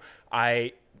issue,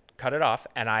 I cut it off,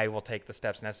 and I will take the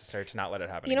steps necessary to not let it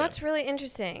happen You know again. what's really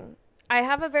interesting? I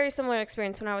have a very similar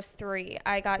experience when I was 3.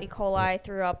 I got E. coli,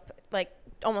 threw up, like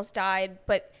almost died,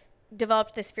 but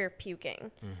developed this fear of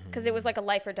puking because it was like a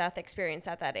life or death experience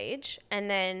at that age. And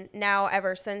then now,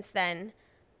 ever since then,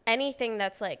 anything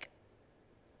that's like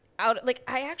out, like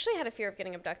I actually had a fear of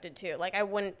getting abducted too. Like I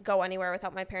wouldn't go anywhere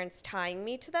without my parents tying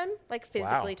me to them, like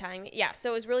physically tying me. Yeah,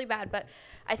 so it was really bad. But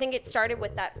I think it started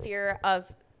with that fear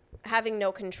of having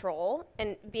no control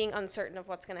and being uncertain of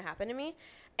what's going to happen to me.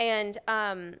 And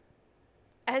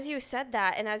as you said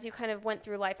that, and as you kind of went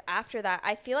through life after that,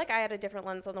 I feel like I had a different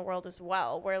lens on the world as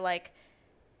well, where like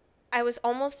I was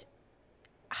almost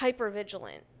hyper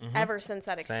vigilant ever since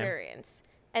that experience.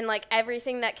 And like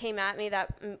everything that came at me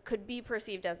that could be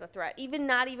perceived as a threat, even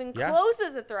not even close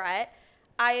as a threat,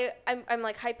 I'm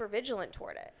like hyper vigilant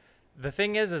toward it. The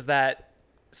thing is that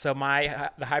so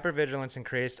the hypervigilance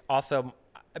increased. Also,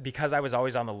 because I was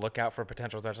always on the lookout for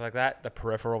potential threats like that, the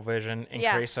peripheral vision increased.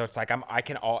 Yeah. So it's like I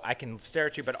can stare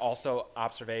at you, but also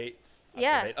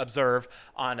observe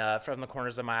on from the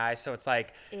corners of my eyes. So it's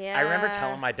like I remember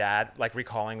telling my dad, like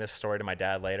recalling this story to my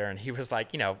dad later, and he was like,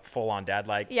 you know, full on dad,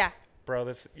 like, bro,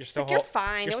 you're still you're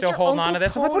fine. You're still holding on to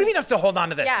this. I'm like, what do you mean I'm still holding on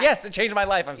to this? Yeah. Yes, it changed my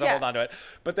life. I'm still holding on to it.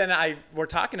 But then we're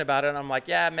talking about it, and I'm like,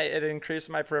 yeah, it increased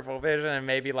my peripheral vision and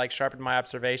maybe like sharpened my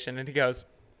observation. And he goes,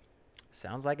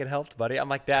 sounds like it helped, buddy. I'm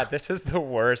like, Dad, this is the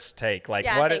worst take. Like,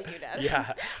 yeah, what? Thank you, Dad.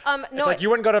 Yeah. No, it's like you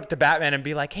wouldn't go up to Batman and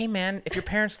be like, hey, man, if your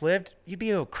parents lived, you'd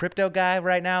be a crypto guy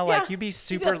right now. Like, you'd be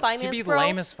super, you'd be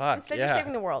lame as fuck. Instead, you're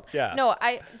saving the world. Yeah. No,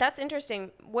 that's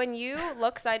interesting. When you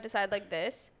look side to side like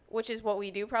this, which is what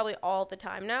we do probably all the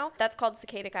time now, that's called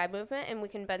saccadic eye movement, and we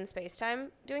can bend space-time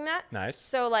doing that. Nice.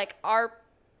 So, like,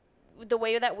 the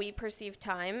way that we perceive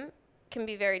time can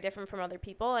be very different from other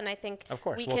people, and I think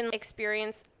we can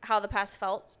experience how the past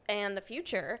felt and the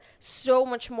future so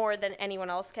much more than anyone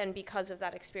else can because of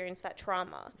that experience, that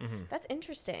trauma. That's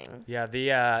interesting. Yeah,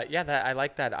 that I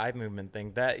like that eye movement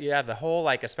thing. The whole,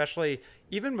 like, especially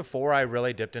even before I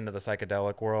really dipped into the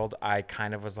psychedelic world, I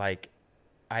kind of was like,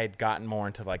 I had gotten more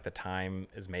into like the time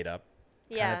is made up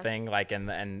kind of thing, like, and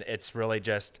it's really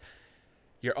just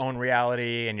your own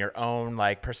reality and your own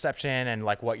like perception and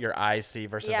like what your eyes see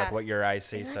versus like what your eyes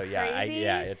see. Isn't So that crazy?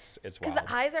 It's wild. Because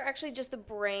the eyes are actually just the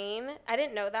brain. I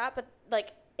didn't know that, but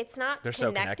like it's not They're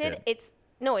connected. so connected. It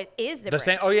is the brain.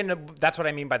 same. Oh yeah, no, that's what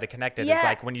I mean by the connected. Yeah. Is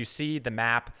like when you see the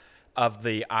map of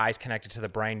the eyes connected to the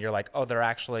brain, you're like, oh, they're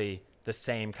actually the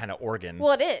same kind of organ.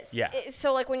 Well, it is. Yeah.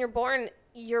 So like when you're born,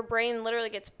 your brain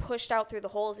literally gets pushed out through the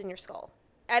holes in your skull.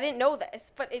 I didn't know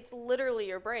this, but it's literally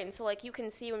your brain. So like you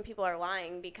can see when people are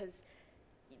lying because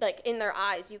like in their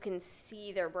eyes you can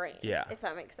see their brain. Yeah. If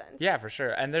that makes sense. Yeah, for sure.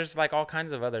 And there's like all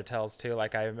kinds of other tells too.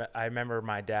 Like I remember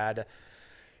my dad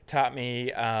taught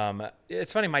me,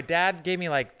 it's funny, my dad gave me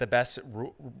like the best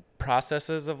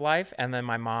processes of life, and then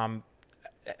my mom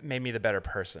made me the better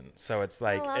person. So it's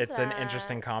like it's an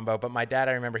interesting combo. But my dad,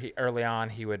 I remember early on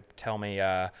he would tell me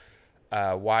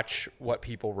watch what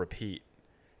people repeat,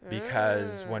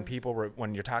 because when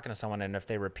when you're talking to someone and if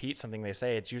they repeat something they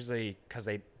say, it's usually because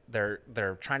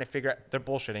they're trying to figure out, they're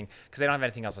bullshitting because they don't have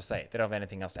anything else to say. They don't have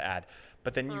anything else to add.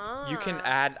 But then you can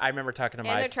add. I remember talking to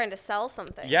and they're trying to sell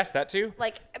something. Yes, that too.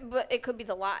 Like, but it could be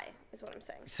the lie, is what I'm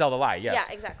saying. Sell the lie, yes.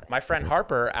 Yeah, exactly. My friend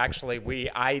Harper,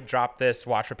 actually, I dropped this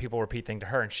watch what people repeat thing to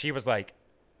her, and she was like,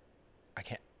 I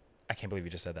can't believe you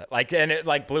just said that. Like, and it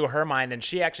like blew her mind, and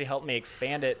she actually helped me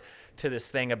expand it to this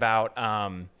thing about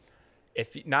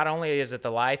if not only is it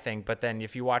the lie thing, but then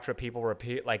if you watch what people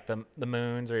repeat, like the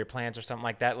moons or your plans or something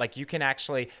like that, like you can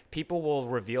actually, people will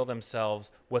reveal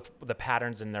themselves with the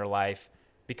patterns in their life,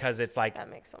 because it's like,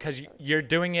 because you're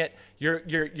doing it,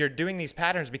 you're doing these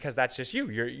patterns because that's just you.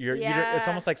 You're it's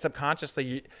almost like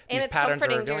subconsciously these patterns are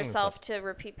doing themselves. And it's comforting to yourself to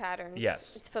repeat patterns.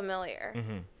 Yes. It's familiar.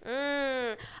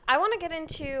 I want to get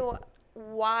into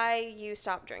why you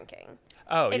stopped drinking.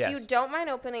 Oh, if yes. you don't mind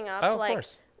opening up, Oh, of like,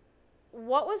 course.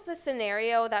 what was the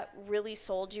scenario that really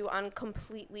sold you on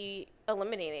completely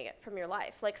eliminating it from your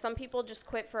life? Like, some people just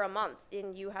quit for a month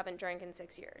and you haven't drank in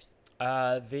 6 years.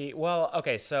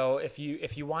 Okay, so if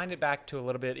you wind it back to a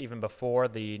little bit even before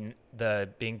the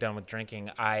being done with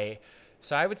drinking, I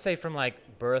would say from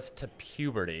like birth to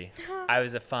puberty, I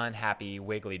was a fun, happy,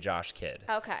 wiggly Josh kid.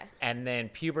 Okay. And then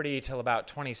puberty till about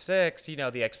 26,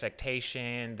 the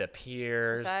expectation, the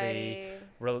peers, Society.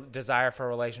 the desire for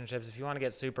relationships. If you want to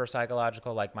get super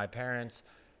psychological, like my parents,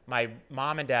 my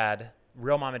mom and dad,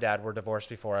 real mom and dad, were divorced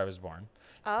before I was born.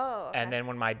 Oh, okay. And then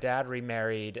when my dad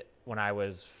remarried when I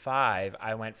was 5,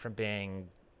 I went from being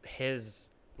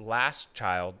his last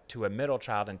child to a middle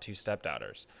child and 2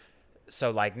 stepdaughters.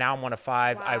 So like now I'm one of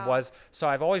 5. Wow. I've always That's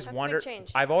a big wondered,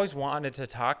 change. I've always wanted to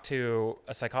talk to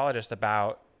a psychologist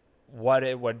about what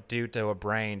it would do to a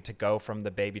brain to go from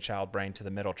the baby child brain to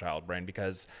the middle child brain,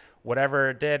 because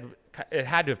whatever it did, it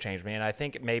had to have changed me. And I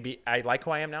think maybe I like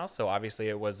who I am now. So obviously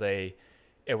it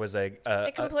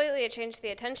completely changed the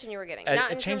attention you were getting. It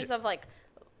Not in changed- terms of like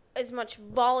as much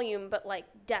volume, but like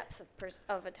depth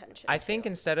of attention. I think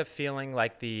instead of feeling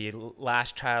like the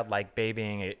last child, like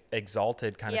babying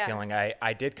exalted kind of feeling,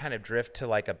 I did kind of drift to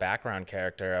like a background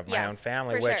character of my own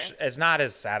family, for which sure. is not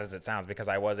as sad as it sounds, because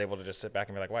I was able to just sit back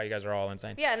and be like, wow, you guys are all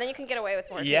insane. Yeah, and then you can get away with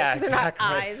more. Too, Yeah, 'cause they're not exactly.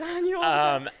 eyes on you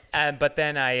all the time. But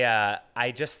then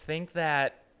I just think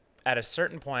that at a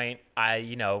certain point, I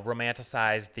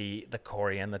romanticized the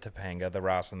Corey and the Topanga, the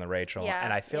Ross and the Rachel, Yeah,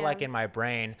 and I feel yeah. like in my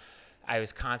brain, I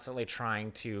was constantly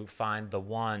trying to find the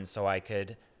one so I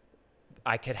could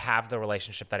have the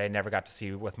relationship that I never got to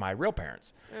see with my real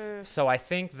parents. So I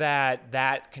think that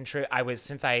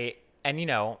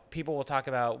people will talk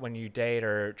about when you date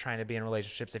or trying to be in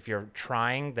relationships, if you're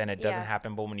trying, then it doesn't Yeah.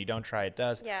 happen. But when you don't try, it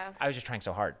does. Yeah. I was just trying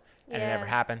so hard and it Yeah, never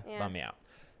happened. yeah. Bummed me out.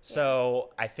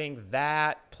 So I think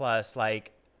that plus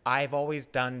like I've always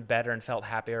done better and felt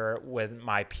happier with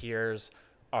my peers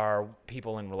are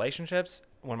people in relationships.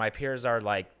 When my peers are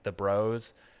like the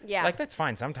bros, Yeah. like that's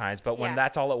fine sometimes, but when Yeah.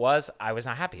 that's all it was, I was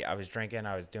not happy. I was drinking,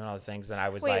 I was doing all these things, and I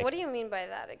was Wait, like, what do you mean by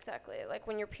that exactly? Like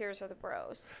when your peers are the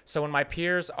bros? so when my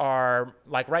peers are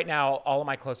like right now, all of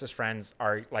my closest friends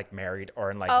are like married or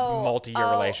in like Oh, multi-year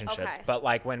oh, relationships. okay. But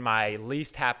like when my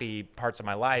least happy parts of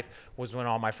my life was when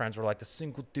all my friends were like the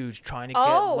single dudes trying to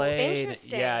Oh, get laid.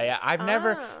 interesting. Yeah. I've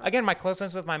never, Ah. again, my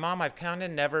closeness with my mom, I've kind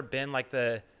of never been like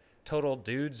the total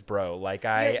dudes bro. Like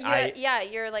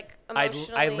You're like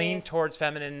emotionally. I lean towards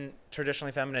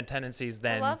traditionally feminine tendencies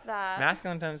than love that.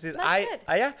 masculine tendencies. That's good.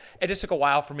 Yeah, it just took a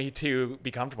while for me to be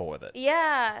comfortable with it.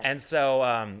 Yeah. And so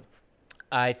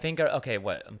I think, okay,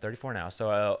 I'm 34 now.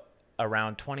 So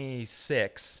around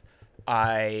 26,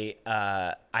 I'd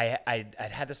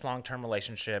had this long-term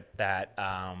relationship that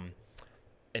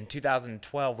in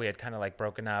 2012 we had kind of like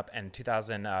broken up, and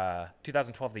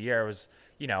 2012, the year was,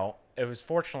 it was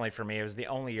fortunately for me, it was the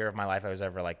only year of my life I was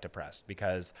ever like depressed,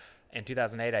 because in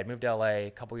 2008 I'd moved to LA,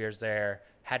 a couple years there,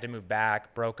 had to move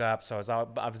back, broke up, so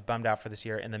I was bummed out for this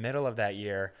year. In the middle of that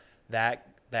year,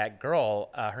 that girl,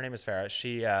 her name is Farah,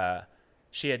 she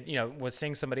had, was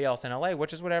seeing somebody else in LA,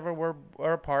 which is whatever,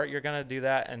 we're apart, you're gonna do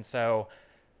that. And so,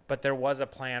 but there was a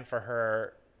plan for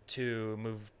her to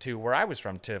move to where I was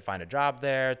from, to find a job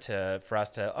there, for us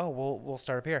to, we'll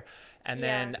start up here. And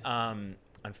then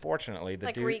unfortunately the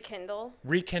like dude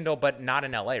rekindle, but not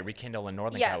in LA, rekindle in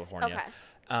Northern California. Okay.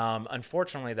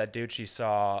 Unfortunately, that dude she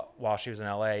saw while she was in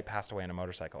LA passed away in a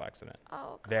motorcycle accident.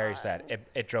 Oh, God. Very sad.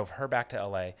 It drove her back to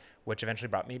LA, which eventually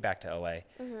brought me back to LA.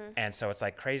 Mm-hmm. And so it's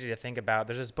like crazy to think about.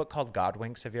 There's this book called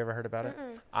Godwinks. Have you ever heard about it?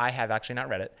 I have actually not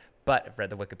read it, but I've read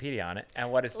the Wikipedia on it. And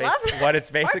what it's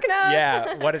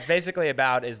basically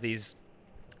about is these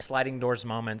sliding doors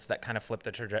moments that kind of flip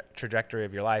the trajectory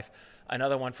of your life.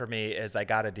 Another one for me is I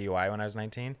got a DUI when I was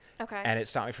 19. Okay. And it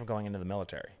stopped me from going into the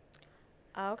military.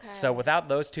 Okay. So without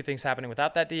those two things happening,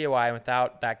 without that DUI, and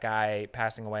without that guy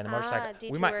passing away in the motorcycle,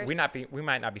 we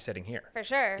might not be sitting here. For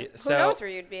sure. So, who knows where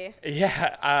you'd be?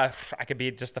 Yeah, I could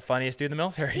be just the funniest dude in the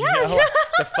military.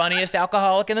 The funniest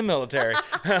alcoholic in the military.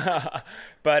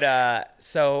 But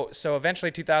so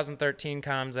eventually 2013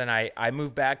 comes, and I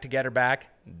moved back to get her back.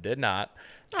 Did not.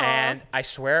 Aww. And I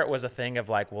swear it was a thing of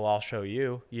like, well, I'll show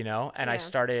you, And I Yeah.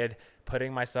 started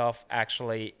putting myself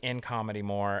actually in comedy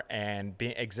more and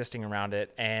existing around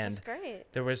it. And That's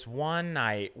great. there was one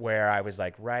night where I was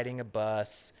like riding a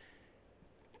bus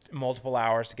multiple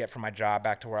hours to get from my job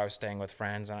back to where I was staying with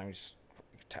friends, and I was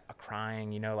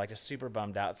crying, like just super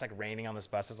bummed out. It's like raining on this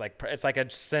bus. It's like a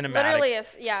cinematic, Literally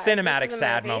cinematic this is a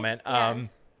sad movie. moment. Yeah.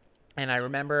 And I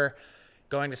remember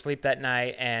going to sleep that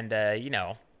night, and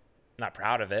not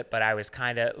proud of it, but I was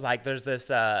kind of like, there's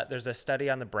a study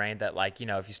on the brain that, like, you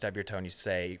know, if you stub your toe and you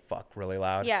say fuck really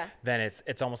loud, then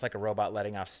it's almost like a robot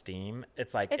letting off steam.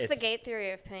 It's like, it's the gate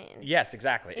theory of pain. Yes,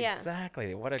 exactly. Yeah.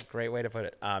 Exactly. What a great way to put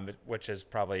it. Which is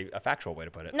probably a factual way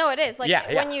to put it. No, it is. Like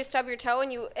when you stub your toe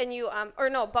and you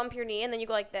bump your knee and then you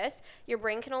go like this, your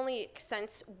brain can only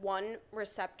sense one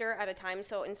receptor at a time.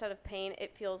 So instead of pain,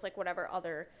 it feels like whatever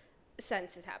other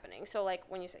sense is happening. So like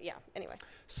when you say anyway.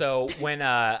 So when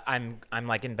I'm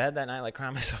like in bed that night, like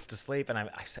crying myself to sleep, and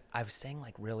I was saying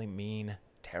like really mean,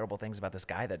 terrible things about this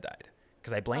guy that died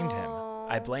because I blamed him.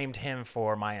 I blamed him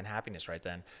for my unhappiness right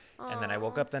then. And then I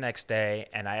woke up the next day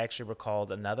and I actually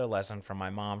recalled another lesson from my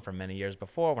mom from many years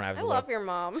before when I was love your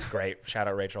mom. Great. Shout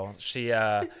out Rachel. She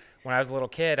when I was a little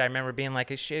kid, I remember being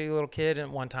like a shitty little kid at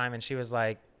one time, and she was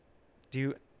like,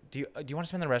 do you want to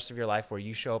spend the rest of your life where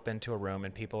you show up into a room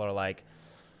and people are like,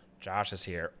 Josh is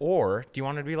here? Or do you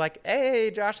want to be like,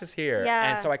 hey, Josh is here?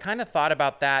 Yeah. And so I kind of thought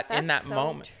about that in that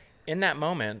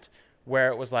moment where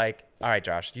it was like, all right,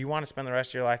 Josh, you want to spend the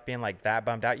rest of your life being like that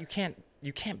bummed out?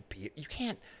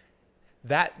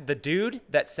 The dude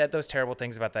that said those terrible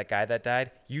things about that guy that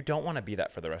died, you don't want to be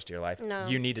that for the rest of your life. No.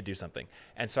 You need to do something.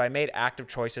 And so I made active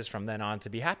choices from then on to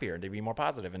be happier and to be more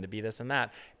positive and to be this and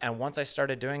that. And once I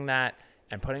started doing that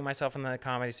and putting myself in the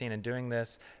comedy scene and doing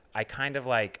this, I kind of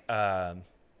like,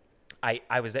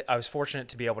 I was fortunate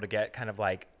to be able to get kind of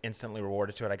like instantly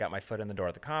rewarded to it. I got my foot in the door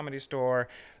at the Comedy Store.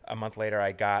 A month later,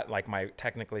 I got like my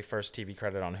technically first TV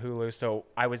credit on Hulu. So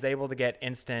I was able to get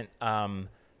instant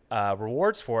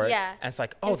rewards for it. Yeah. And it's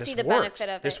like, oh, this works.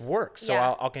 This works. So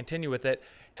I'll continue with it.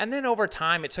 And then over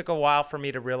time, it took a while for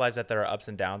me to realize that there are ups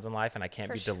and downs in life, and I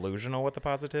can't be delusional with the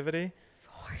positivity.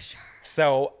 For sure.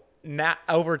 So now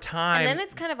over time, and then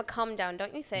it's kind of a come down,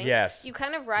 don't you think? Yes. You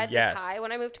kind of ride this high.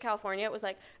 When I moved to California, it was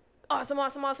like awesome.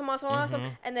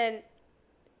 And then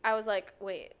I was like,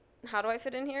 wait, how do I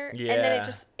fit in here? Yeah. And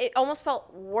then it almost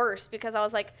felt worse because I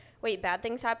was like, wait, bad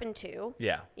things happen too.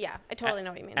 Yeah. Yeah, I totally know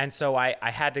what you mean. And so I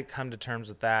had to come to terms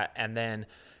with that. And then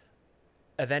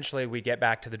eventually we get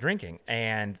back to the drinking.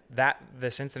 And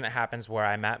this incident happens where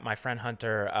I met my friend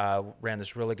Hunter, ran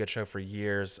this really good show for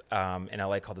years in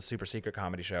LA called the Super Secret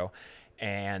Comedy Show.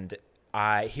 And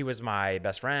he was my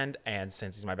best friend. And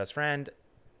since he's my best friend,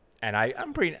 and I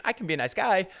can be a nice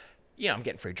guy, you know, I'm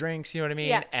getting free drinks, you know what I mean?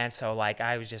 Yeah. And so like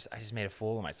I just made a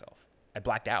fool of myself. I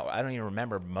blacked out. I don't even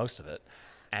remember most of it.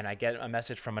 And I get a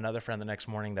message from another friend the next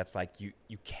morning that's like, you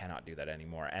cannot do that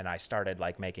anymore. And I started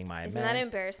like making my amends. Isn't that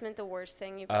embarrassment the worst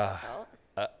thing you've ever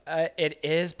felt? It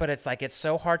is, but it's like, it's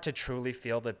so hard to truly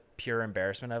feel the pure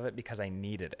embarrassment of it because I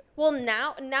needed it. Well,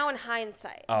 now in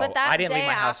hindsight. Oh, but that I didn't day leave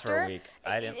my house after, for a week.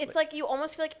 It's like you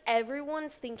almost feel like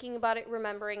everyone's thinking about it,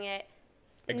 remembering it.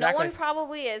 Exactly. No one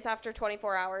probably is after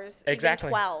 24 hours, exactly.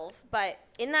 even 12. But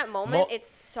in that moment, it's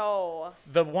so...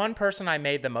 The one person I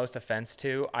made the most offense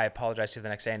to, I apologized to the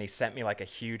next day, and he sent me like a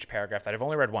huge paragraph that I've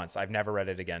only read once. I've never read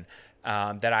it again.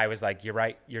 That I was like, you're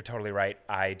right. You're totally right.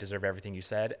 I deserve everything you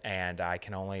said, and I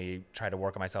can only try to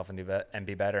work on myself and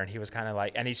be better. And he was kind of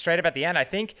like... And he straight up at the end, I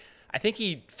think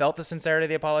he felt the sincerity of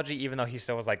the apology, even though he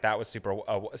still was like, that was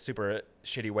a super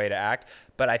shitty way to act.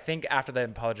 But I think after the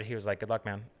apology, he was like, good luck,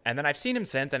 man. And then I've seen him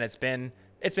since, and it's been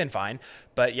fine.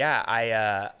 But yeah,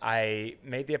 I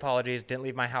made the apologies, didn't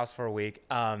leave my house for a week.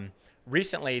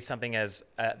 Recently, something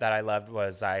that I loved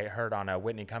was I heard on a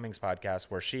Whitney Cummings podcast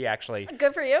where she actually...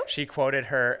 Good for you. She quoted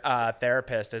her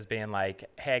therapist as being like,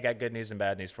 hey, I got good news and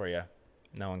bad news for you.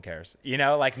 No one cares. You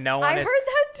know, like no one is... I heard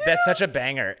that too. That's such a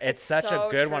banger. It's such so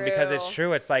a good one because true. it's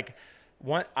true. It's like...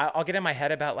 I'll get in my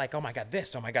head about like, oh my God,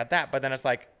 this, oh my God, that. But then it's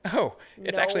like, oh,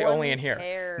 it's actually only in here.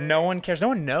 Cares. No one cares. No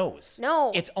one knows.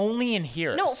 No. It's only in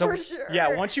here. No, so, for sure.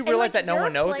 Yeah, once you realize that no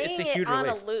one knows, it's a huge relief.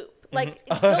 On a loop. Like,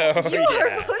 you yeah.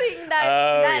 are putting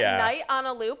that yeah. night on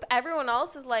a loop. Everyone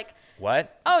else is like,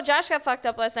 what? Oh, Josh got fucked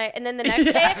up last night. And then the next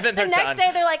day,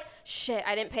 day, they're like, shit,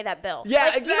 I didn't pay that bill. Yeah,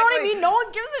 like, exactly. You know what I mean? No one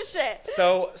gives a shit.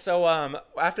 So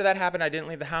after that happened, I didn't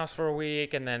leave the house for a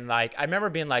week. And then, like, I remember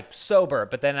being, like, sober.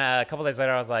 But then a couple days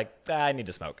later, I was like, I need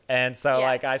to smoke. And so,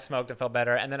 like, I smoked and felt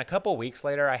better. And then a couple weeks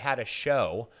later, I had a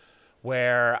show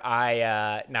where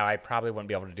now I probably wouldn't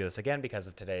be able to do this again because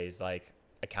of today's, like,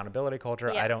 accountability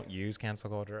culture. I don't use cancel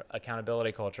culture,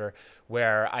 accountability culture,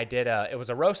 where I did it was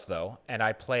a roast though, and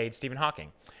I played Stephen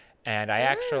Hawking, and I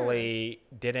actually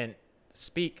didn't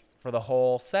speak for the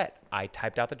whole set. I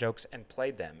typed out the jokes and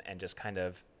played them and just kind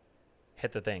of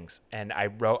hit the things. And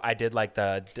I did like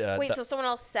so someone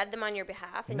else said them on your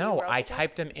behalf? And no, you wrote I the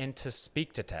typed them into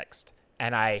speak to text.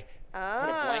 And I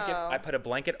I put a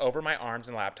blanket over my arms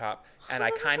and laptop, and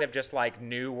I kind of just like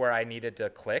knew where I needed to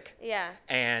click. Yeah.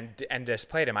 And just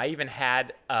played him. I even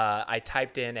had I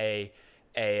typed in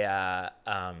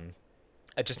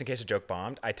just in case a joke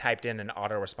bombed, I typed in an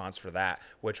auto response for that,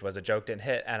 which was a joke didn't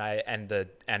hit, and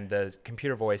the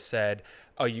computer voice said,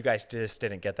 "Oh, you guys just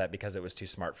didn't get that because it was too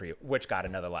smart for you," which got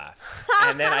another laugh.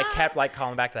 And then I kept like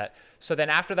calling back to that. So then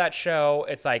after that show,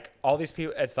 it's like all these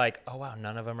people, it's like, oh wow,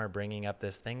 none of them are bringing up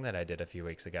this thing that I did a few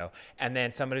weeks ago. And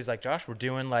then somebody's like, "Josh, we're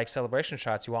doing like celebration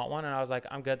shots. You want one?" And I was like,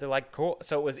 "I'm good." They're like, "Cool."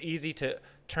 So it was easy to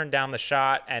turn down the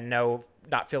shot and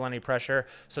not feel any pressure.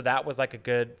 So that was like a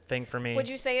good thing for me. Would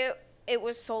you say it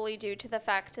was solely due to the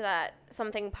fact that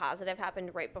something positive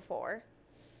happened right before?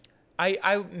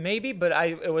 I maybe, but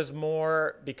it was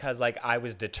more because like I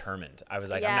was determined. I was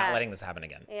like, I'm not letting this happen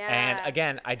again. Yeah. And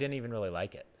again, I didn't even really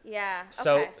like it. Yeah.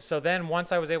 So then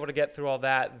once I was able to get through all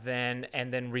that, then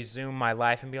resume my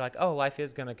life and be like, oh, life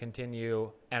is going to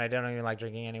continue, and I don't even like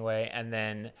drinking anyway. And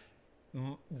then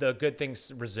the good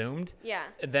things resumed. Yeah.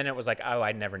 And then it was like, oh,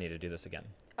 I never need to do this again.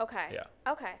 Okay.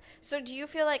 Yeah. Okay. So do you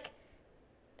feel like,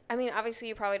 I mean, obviously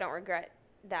you probably don't regret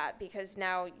that because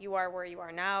now you are where you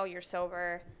are now, you're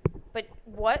sober, but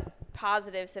what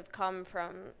positives have come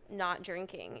from not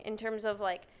drinking in terms of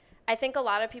like, I think a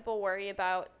lot of people worry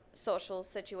about social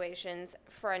situations,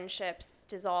 friendships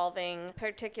dissolving,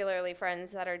 particularly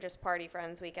friends that are just party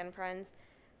friends, weekend friends.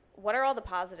 What are all the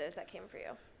positives that came for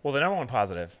you? Well, the number one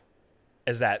positive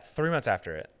is that 3 months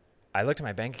after it, I looked at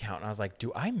my bank account and I was like,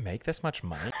 do I make this much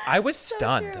money? I was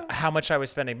stunned how much I was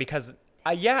spending because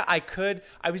I could.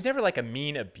 I was never like a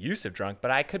mean, abusive drunk,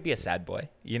 but I could be a sad boy,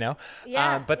 you know?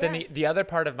 Yeah. But then the other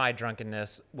part of my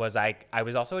drunkenness was I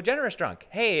was also a generous drunk.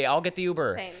 Hey, I'll get the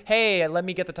Uber. Same. Hey, let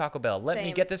me get the Taco Bell. Let me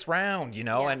Same. get this round, you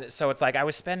know? Yeah. And so it's like I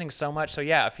was spending so much. So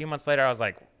yeah, a few months later, I was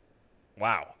like,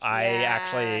 wow, I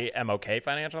actually am okay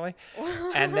financially.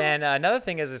 And then another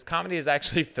thing is comedy is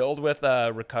actually filled with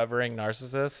recovering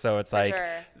narcissists. So it's like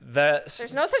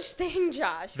there's no such thing,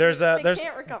 Josh. They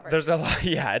can't recover. There's a lot.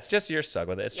 Yeah, it's just you're stuck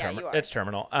with it. It's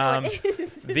terminal. It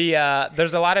is.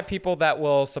 There's a lot of people that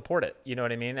will support it. You know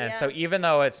what I mean? And so Yeah. even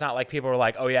though it's not like people were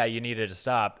like, oh yeah, you needed to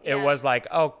stop. It Yeah. was like,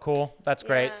 oh cool, that's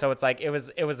great. Yeah. So it's like it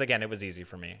was easy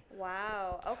for me.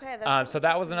 Wow. Okay. That's So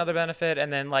that was another benefit.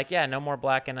 And then like, yeah, no more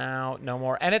blacking out, no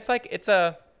more. And it's like, it's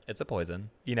a poison,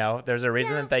 you know, there's a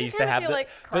reason that they you used to kinda have feel like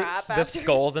crap the after.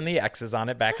 skulls and the X's on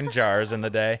it back in jars in the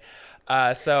day.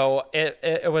 So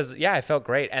it was, yeah, I felt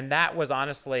great. And that was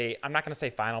honestly, I'm not going to say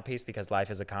final piece because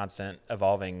life is a constant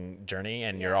evolving journey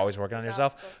and you're always working on there's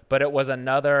yourself, obstacles. but it was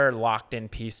another locked in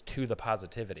piece to the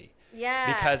positivity.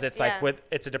 Yeah. Because it's like yeah.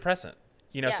 it's a depressant.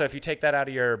 You know, so Yeah. if you take that out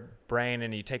of your brain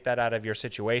and you take that out of your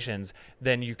situations,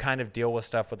 then you kind of deal with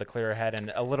stuff with a clearer head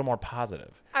and a little more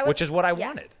positive, which is what I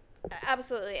wanted.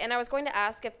 Absolutely. And I was going to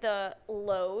ask if the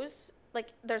lows, like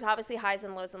there's obviously highs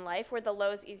and lows in life, were the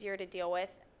lows easier to deal with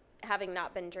having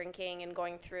not been drinking and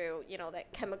going through, you know,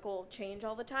 that chemical change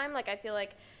all the time? Like I feel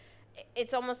like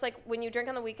it's almost like when you drink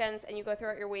on the weekends and you go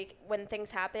throughout your week, when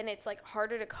things happen, it's like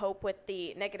harder to cope with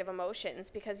the negative emotions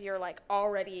because you're like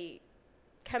already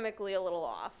chemically a little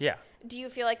off. Yeah. Do you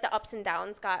feel like the ups and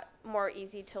downs got more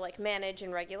easy to like manage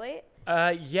and regulate?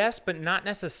 Yes, but not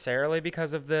necessarily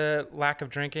because of the lack of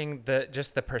drinking,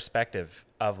 just the perspective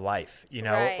of life, you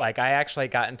know, Right. like I actually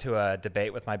got into a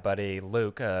debate with my buddy,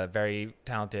 Luke, a very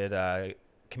talented,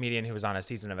 comedian who was on a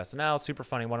season of SNL, super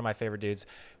funny, one of my favorite dudes.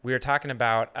 We were talking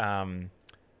about,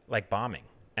 like bombing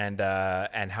and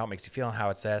how it makes you feel and how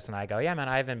it's this. And I go, yeah, man,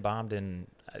 I haven't bombed in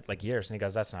like years. And he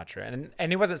goes, that's not true.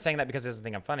 And he wasn't saying that because he doesn't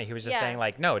think I'm funny. He was just saying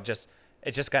like, no,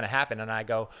 it's just going to happen. And I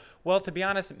go, well, to be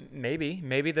honest,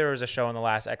 maybe there was a show in the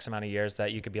last X amount of years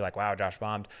that you could be like, wow, Josh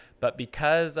bombed. But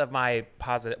because of my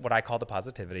what I call the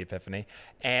positivity epiphany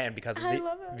and because of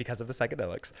the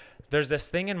psychedelics, there's this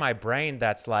thing in my brain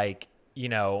that's like, you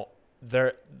know,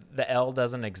 the L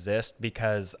doesn't exist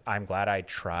because I'm glad I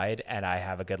tried and I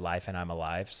have a good life and I'm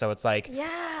alive. So it's like,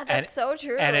 yeah, that's so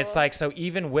true. And it's like, so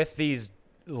even with these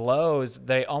lows,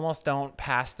 they almost don't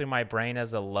pass through my brain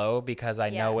as a low because I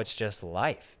know it's just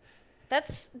life.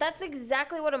 That's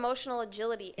exactly what emotional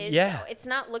agility is. Yeah. Though. It's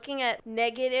not looking at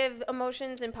negative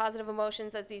emotions and positive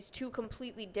emotions as these two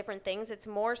completely different things. It's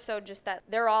more so just that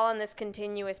they're all on this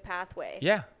continuous pathway.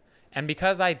 Yeah. And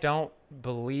because I don't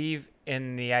believe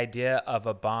in the idea of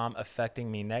a bomb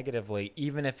affecting me negatively,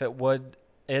 even if it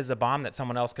is a bomb that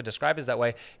someone else could describe as that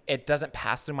way, it doesn't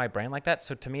pass through my brain like that.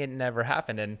 So to me, it never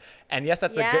happened. And yes,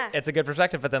 it's a good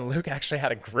perspective. But then Luke actually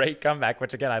had a great comeback,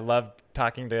 which again, I loved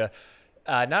talking to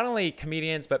not only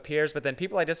comedians, but peers, but then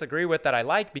people I disagree with that I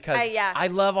like because I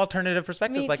love alternative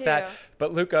perspectives like that.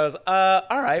 But Luke goes, all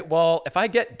right, well, if I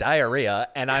get diarrhea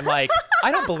and I'm like,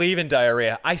 I don't believe in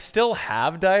diarrhea, I still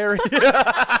have diarrhea.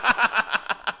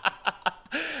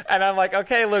 And I'm like,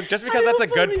 okay, Luke, just because that's a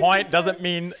good point doesn't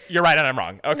mean you're right and I'm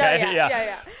wrong. Okay. No,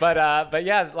 yeah. But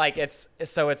yeah, like it's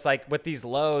like with these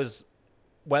lows,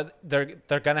 well, they're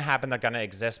going to happen. They're going to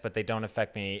exist, but they don't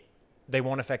affect me. They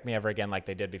won't affect me ever again like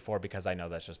they did before because I know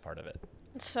that's just part of it.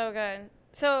 So good.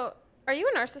 So are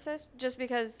you a narcissist just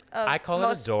because of I call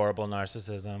it adorable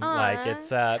narcissism. Aww. Like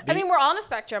it's I mean, we're all on a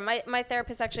spectrum. My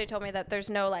therapist actually told me that there's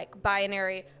no like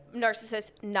binary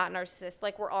narcissist, not narcissist.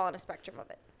 Like we're all on a spectrum of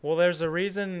it. Well, there's a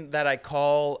reason that I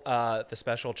call the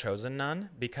special chosen nun,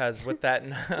 because with that,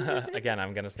 again,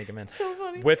 I'm going to sneak him in. So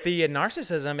funny. With the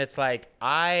narcissism, it's like,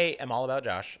 I am all about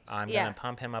Josh. I'm going to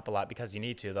pump him up a lot because you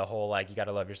need to. The whole, like, you got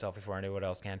to love yourself before anyone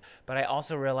else can. But I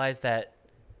also realize that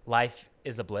life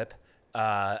is a blip.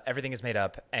 Everything is made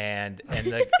up, and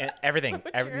everything,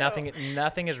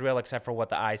 nothing is real except for what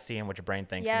the eye see and what your brain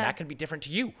thinks. And that can be different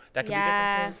to you. That can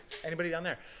be different to anybody down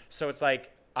there. So it's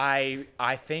like, I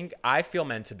think I feel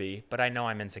meant to be, but I know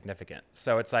I'm insignificant.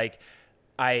 So it's like,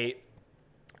 I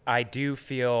do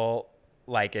feel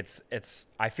like it's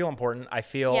I feel important. I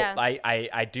feel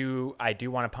I do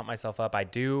want to pump myself up.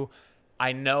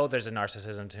 I know there's a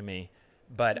narcissism to me,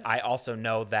 but I also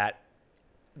know that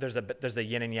there's a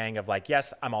yin and yang of like,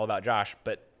 yes, I'm all about Josh,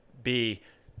 but B,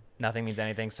 nothing means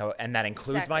anything. So, and that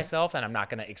includes myself, and I'm not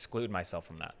going to exclude myself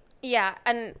from that. Yeah,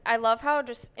 and I love how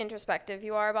just introspective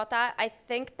you are about that. I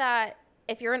think that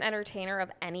if you're an entertainer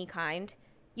of any kind,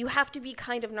 you have to be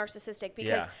kind of narcissistic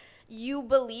because you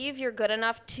believe you're good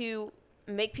enough to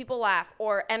make people laugh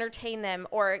or entertain them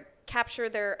or capture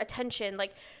their attention.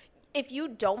 Like, if you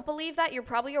don't believe that, you're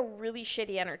probably a really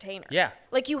shitty entertainer. Yeah.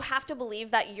 Like, you have to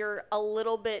believe that you're a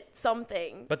little bit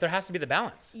something. But there has to be the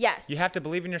balance. Yes. You have to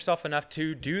believe in yourself enough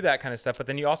to do that kind of stuff, but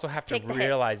then you also have to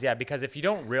realize, because if you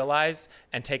don't realize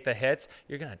and take the hits,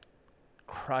 you're going to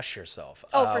crush yourself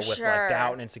with like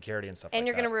doubt and insecurity and stuff like that. And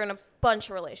you're going to ruin a bunch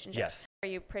of relationships. Yes. Are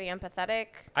you pretty empathetic?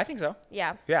 I think so.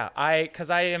 Yeah. Yeah. I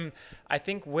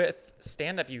think with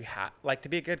stand-up, you have, like, to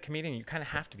be a good comedian, you kind of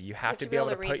have to be. You have to be able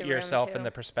to put yourself in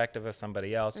the perspective of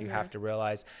somebody else. You have to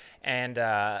realize. And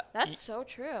that's so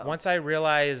true. Once I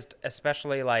realized,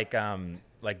 especially like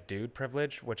dude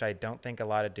privilege, which I don't think a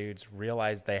lot of dudes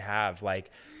realize they have. Like,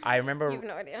 I remember, you have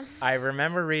no idea. I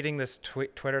remember reading this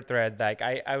Twitter thread. Like,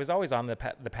 I was always on the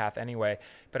path anyway,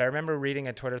 but I remember reading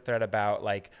a Twitter thread about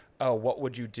like, oh, what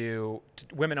would you do,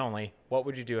 women only, what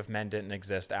would you do if men didn't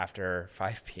exist after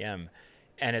 5 p.m.?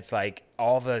 And it's like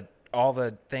all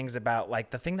the things about, like,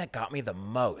 the thing that got me the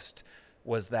most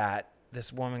was that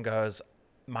this woman goes,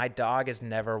 my dog has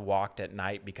never walked at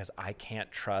night because I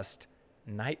can't trust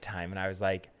nighttime. And I was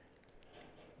like,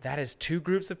 that is two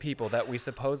groups of people that we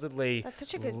supposedly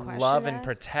love and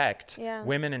protect,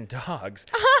 women and dogs.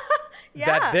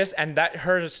 That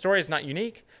her story is not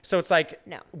unique. So it's like,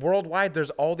 worldwide, there's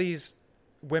all these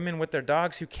women with their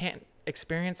dogs who can't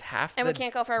experience we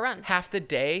can't go for a run half the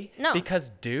day because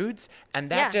dudes,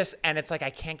 and that and it's like, I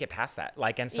can't get past that.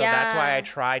 Like, and so that's why I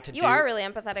try to You are really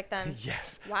empathetic then.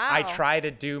 Yes. Wow. I try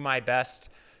to do my best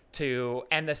to,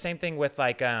 and the same thing with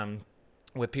like,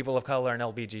 with people of color and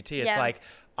LBGT, it's like,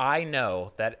 I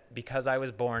know that because I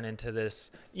was born into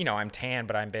this, I'm tan,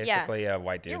 but I'm basically a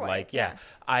white dude. You're white,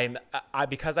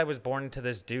 because I was born into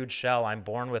this dude shell, I'm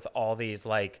born with all these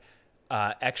like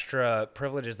extra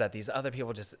privileges that these other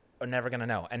people just are never going to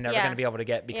know and never going to be able to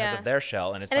get because of their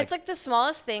shell. And it's like the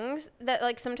smallest things that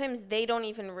like sometimes they don't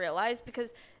even realize,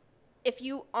 because if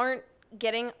you aren't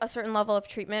getting a certain level of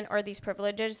treatment or these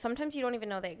privileges, sometimes you don't even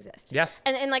know they exist. Yes.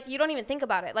 And like, you don't even think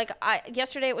about it. Like,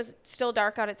 yesterday it was still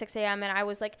dark out at 6 a.m. and I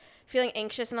was like feeling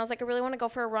anxious, and I was like, I really want to go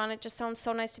for a run. It just sounds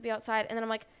so nice to be outside. And then I'm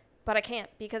like, but I can't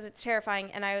because it's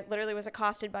terrifying. And I literally was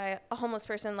accosted by a homeless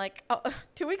person like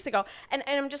 2 weeks ago. And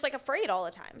I'm just like afraid all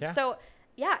the time. Yeah. So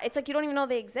yeah, it's like, you don't even know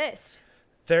they exist.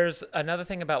 There's another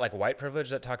thing about like white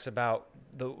privilege that talks about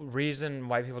the reason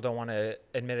why people don't want to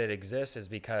admit it exists is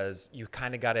because you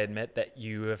kind of got to admit that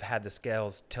you have had the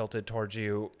scales tilted towards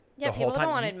you the whole time.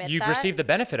 Don't want to admit you've received the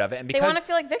benefit of it, and because they want to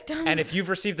feel like victims. And if you've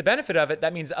received the benefit of it,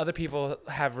 that means other people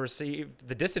have received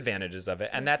the disadvantages of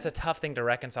it, and that's a tough thing to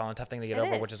reconcile and a tough thing to get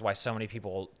over, which is why so many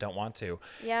people don't want to.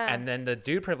 Yeah. And then the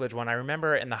dude privilege one, I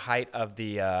remember in the height of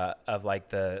the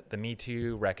the Me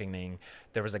Too reckoning,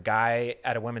 there was a guy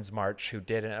at a women's march who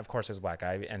did, and of course it was a black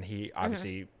guy, and he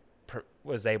obviously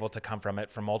was able to come from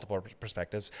it from multiple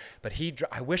perspectives. But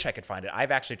I wish I could find it.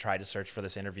 I've actually tried to search for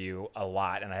this interview a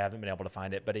lot, and I haven't been able to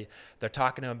find it. But they're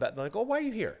talking to him about, they're like, oh, why are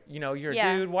you here? You're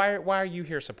a dude. Why are you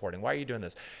here supporting? Why are you doing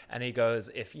this? And he goes,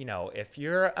 if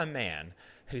you're a man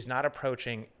who's not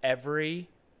approaching every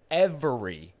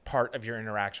part of your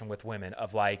interaction with women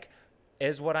of like,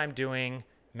 is what I'm doing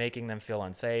making them feel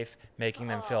unsafe, making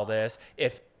them feel this.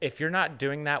 If you're not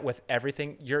doing that with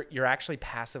everything, you're actually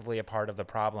passively a part of the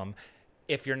problem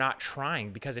if you're not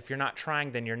trying, because if you're not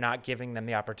trying, then you're not giving them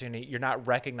the opportunity. You're not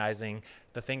recognizing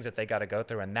the things that they got to go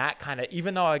through. And that kind of,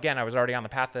 even though, again, I was already on the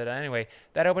path of it anyway,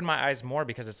 that opened my eyes more,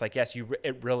 because it's like, yes,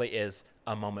 it really is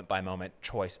a moment by moment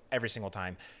choice every single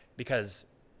time, because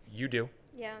you do.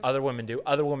 Yeah. Other women do.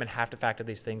 Other women have to factor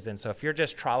these things in. So if you're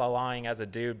just tra-la-laing as a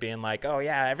dude being like, oh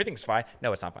yeah, everything's fine.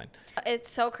 No, it's not fine. It's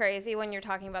so crazy when you're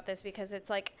talking about this, because it's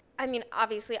like, I mean,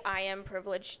 obviously I am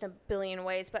privileged in a billion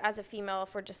ways, but as a female,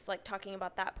 if we're just like talking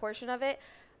about that portion of it,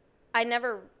 I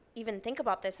never even think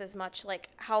about this as much, like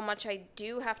how much I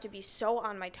do have to be so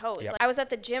on my toes. Yep. Like, I was at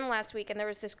the gym last week and there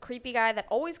was this creepy guy that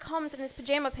always comes in his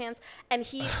pajama pants, and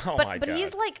but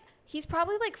he's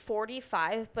probably like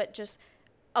 45, but just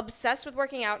obsessed with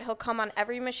working out. He'll come on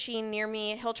every machine near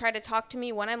me. He'll try to talk to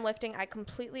me when I'm lifting. I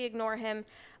completely ignore him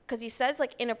because he says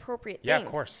like inappropriate things. Yeah, of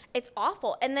course. It's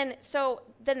awful. And then so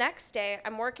the next day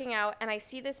I'm working out and I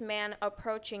see this man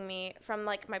approaching me from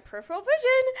like my peripheral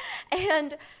vision,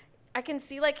 and I can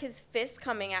see like his fist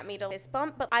coming at me to fist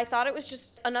bump, but I thought it was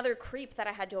just another creep that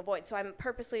I had to avoid. So I'm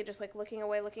purposely just like looking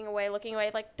away,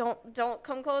 like don't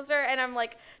come closer. And I'm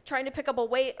like trying to pick up a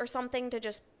weight or something to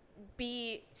just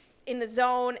be in the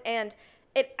zone. And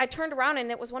I turned around and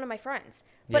it was one of my friends.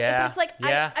 But it's like,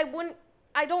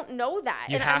 I don't know that.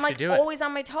 You and have I'm like to do it. always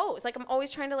on my toes. Like I'm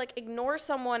always trying to like ignore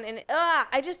someone, and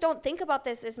I just don't think about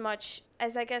this as much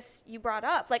as I guess you brought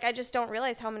up. Like I just don't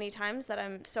realize how many times that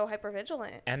I'm so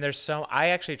hypervigilant. And I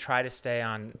actually try to stay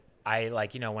on,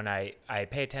 when I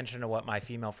pay attention to what my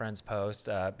female friends post,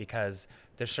 because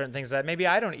there's certain things that maybe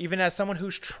I don't, even as someone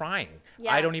who's trying,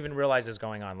 I don't even realize is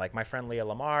going on. Like my friend Leah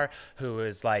Lamar, who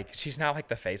is like, she's now like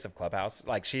the face of Clubhouse.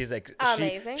 Like she's like,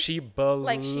 amazing.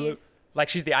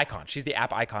 She's the icon. She's the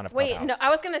app icon of Clubhouse. Wait, no, I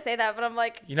was going to say that, but I'm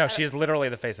like... she's literally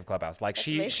the face of Clubhouse. Like,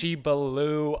 she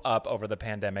blew up over the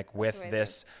pandemic with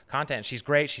this content. She's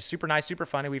great. She's super nice, super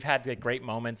funny. We've had like, great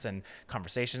moments and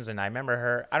conversations. And I remember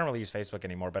her... I don't really use Facebook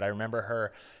anymore, but I remember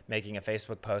her making a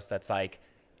Facebook post that's like,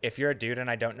 if you're a dude and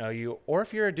I don't know you, or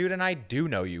if you're a dude and I do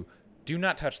know you, do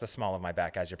not touch the small of my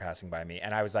back as you're passing by me.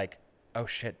 And I was like, oh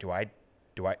shit,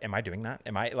 am I doing that?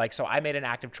 Am I like, so I made an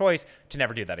active choice to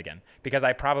never do that again, because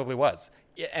I probably was,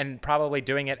 and probably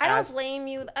doing it I don't blame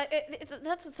you.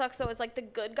 That's what sucks though, is like the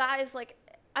good guys, like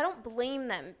I don't blame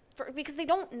them because they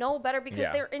don't know better, because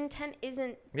their intent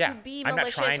isn't to be I'm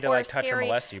malicious not trying to or like scary. touch or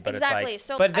molest you, but exactly. It's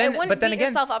So but then, I wouldn't beat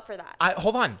yourself up for that.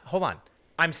 Hold on.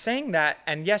 I'm saying that,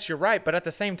 and yes, you're right, but at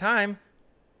the same time,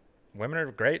 women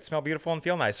are great, smell beautiful, and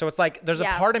feel nice. So it's like there's a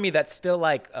part of me that's still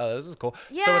like, oh, this is cool.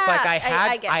 Yeah, so it's like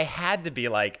I had to be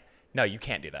like, no, you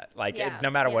can't do that. Like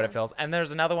no matter what it feels. And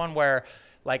there's another one where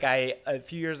like a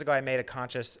few years ago I made a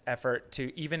conscious effort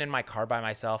to, even in my car by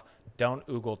myself, don't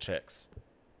oogle chicks.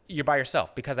 You're by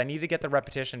yourself, because I need to get the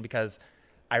repetition, because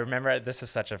I remember, this is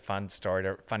such a funny story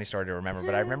to remember,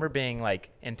 but I remember being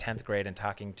like in 10th grade and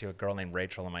talking to a girl named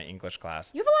Rachel in my English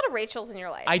class. You have a lot of Rachels in your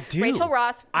life. I do. Rachel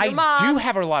Ross, your mom. I do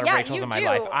have a lot of Rachels in my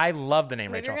life. I love the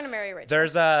name Maybe Rachel. You're going to marry Rachel.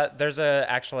 There's a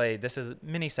actually, this is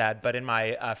mini sad, but in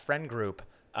my friend group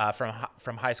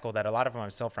from high school that a lot of them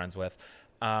I'm still friends with,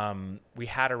 we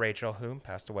had a Rachel who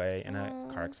passed away in a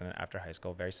car accident after high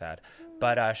school. Very sad.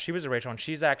 But she was a Rachel, and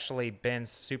she's actually been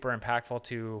super impactful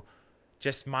to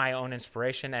just my own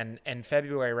inspiration. And in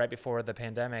February, right before the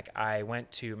pandemic, I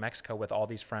went to Mexico with all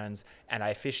these friends, and I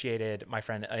officiated my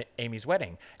friend Amy's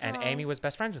wedding. And Amy was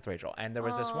best friends with Rachel. And there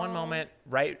was this one moment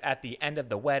right at the end of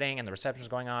the wedding, and the reception was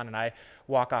going on, and I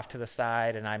walk off to the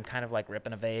side, and I'm kind of like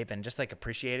ripping a vape and just like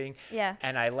appreciating. Yeah.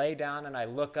 And I lay down and I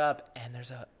look up, and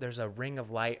there's a ring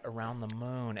of light around the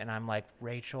moon, and I'm like,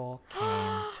 Rachel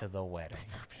came to the wedding.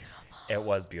 That's so beautiful. It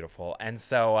was beautiful. And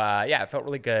so, it felt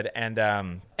really good.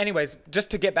 And anyways,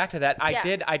 just to get back to that,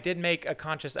 I did make a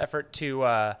conscious effort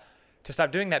to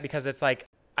stop doing that, because it's like,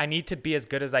 I need to be as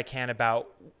good as I can about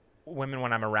women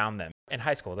when I'm around them. In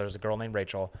high school, there was a girl named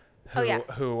Rachel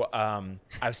who I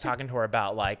was talking to her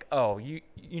about like, oh, you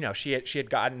know, she had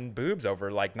gotten boobs over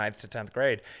like 9th to 10th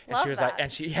grade. And Love she was that.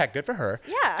 like, and good for her.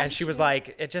 Yeah. And she was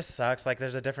like, it just sucks. Like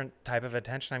there's a different type of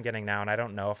attention I'm getting now, and I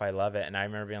don't know if I love it. And I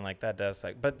remember being like, that does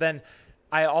suck. But then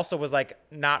I also was like,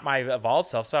 not my evolved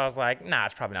self. So I was like, nah,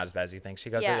 it's probably not as bad as you think. She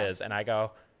goes, it is. And I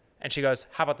go, and she goes,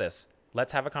 how about this?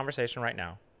 let's have a conversation right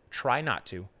now. Try not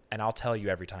to. And I'll tell you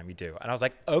every time you do. And I was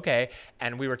like, okay.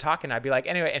 And we were talking. I'd be like,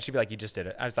 anyway. And she'd be like, you just did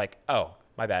it. I was like, oh,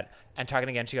 my bad. And talking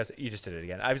again, she goes, you just did it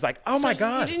again. I was like, oh my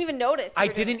God. You didn't even notice. I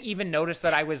didn't even notice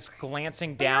that I was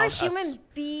glancing down. You're a human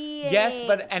being. Yes,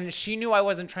 and she knew I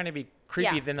wasn't trying to be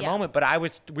creepy in the moment, but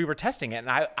we were testing it.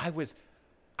 And I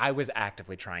was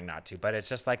actively trying not to, but it's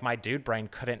just like my dude brain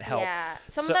couldn't help. Yeah.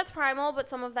 Some of that's primal, but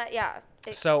some of that, yeah.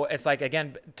 So it's like,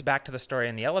 again, back to the story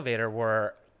in the elevator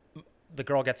where the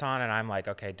girl gets on and I'm like,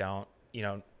 okay, don't,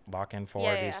 lock in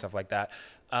forward, do stuff like that.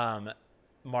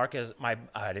 Mark is I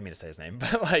didn't mean to say his name,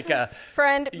 but like,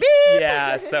 friend. Beep.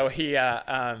 Yeah. So he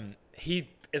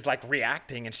is like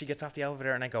reacting and she gets off the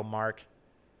elevator and I go, Mark,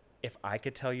 if I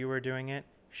could tell you were doing it,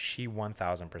 she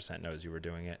 1000% knows you were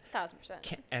doing it.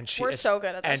 1000%. We're so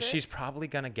good at that. And she's probably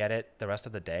going to get it the rest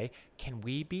of the day. Can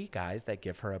we be guys that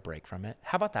give her a break from it?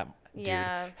 How about that, dude?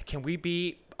 Yeah. Can we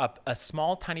be a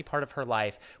small, tiny part of her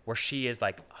life where she is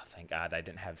like, oh, thank God I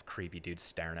didn't have creepy dudes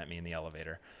staring at me in the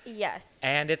elevator. Yes.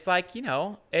 And it's like,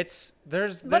 there's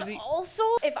also,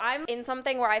 if I'm in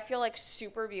something where I feel like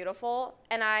super beautiful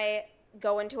and I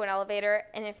go into an elevator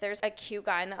and if there's a cute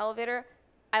guy in the elevator,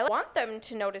 I want them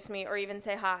to notice me or even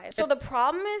say hi. So the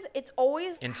problem is it's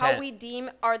always how we deem,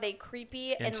 are they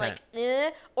creepy and like,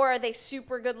 or are they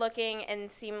super good looking and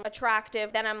seem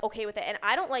attractive? Then I'm okay with it. And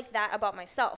I don't like that about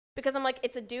myself because I'm like,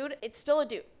 it's a dude. It's still a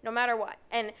dude no matter what.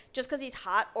 And just because he's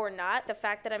hot or not, the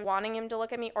fact that I'm wanting him to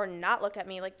look at me or not look at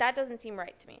me, like that doesn't seem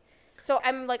right to me. So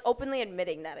I'm like openly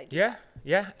admitting that I do.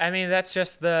 Yeah. I mean, that's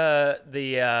just the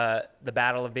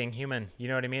battle of being human. You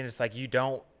know what I mean? It's like you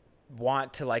don't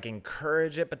want to like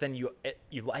encourage it, but then you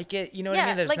like it. You know what I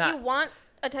mean? There's you want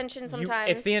attention sometimes.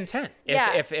 It's the intent.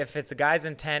 If it's a guy's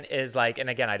intent is like, and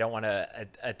again, I don't want to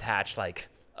attach like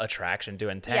attraction to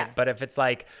intent, but if it's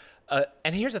like,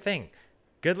 and here's the thing.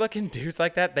 Good looking dudes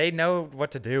like that, they know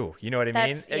what to do. You know what I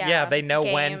mean? They know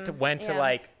when to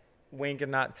like wink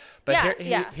and not. But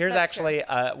here's actually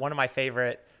one of my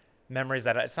favorite memories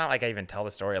that it's not like I even tell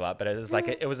the story a lot, but it was like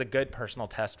it was a good personal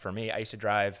test for me. I used to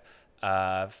drive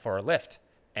for a Lyft.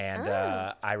 And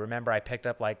I remember I picked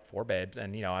up like 4 babes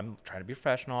and, I'm trying to be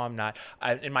professional. I'm not,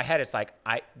 in my head, it's like,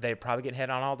 they're probably getting hit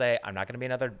on all day. I'm not going to be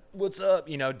another, what's up,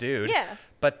 dude. Yeah.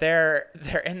 But they're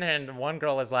in there and one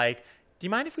girl is like, do you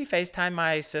mind if we FaceTime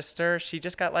my sister? She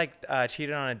just got like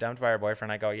cheated on and dumped by her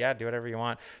boyfriend. I go, yeah, do whatever you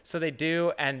want. So they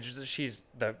do. And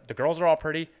the girls are all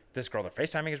pretty. This girl they're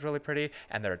FaceTiming is really pretty.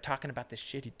 And they're talking about this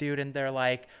shitty dude. And they're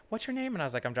like, what's your name? And I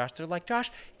was like, I'm Josh. They're like,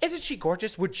 Josh, isn't she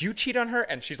gorgeous? Would you cheat on her?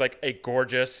 And she's like, a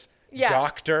gorgeous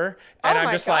doctor. And I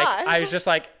was just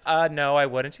like, no, I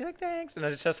wouldn't. She's like, thanks. And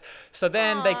it's just, so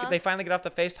then they finally get off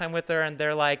the FaceTime with her and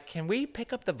they're like, can we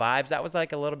pick up the vibes? That was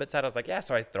like a little bit sad. I was like, yeah.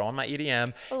 So I throw on my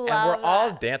EDM and we're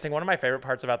all dancing. One of my favorite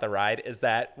parts about the ride is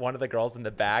that one of the girls in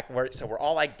the back, so we're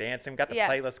all like dancing. We've got the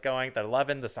playlist going. They're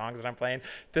loving the songs that I'm playing.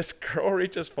 This girl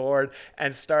reaches forward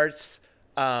and starts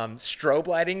strobe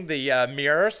lighting the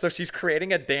mirror, so she's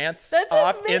creating a dance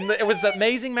it was an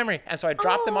amazing memory. And so I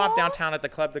dropped them off downtown at the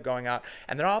club. They're going out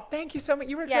and they're all, thank you so much,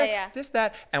 you were great, this,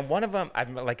 that. And one of them,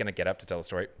 I'm like gonna get up to tell the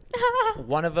story.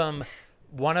 one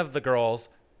of the girls,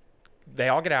 they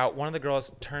all get out. One of the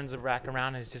girls turns back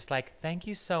around and is just like, thank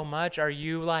you so much, are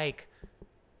you like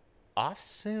off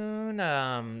soon?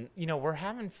 We're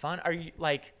having fun, are you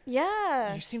like,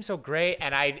 you seem so great.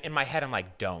 And in my head I'm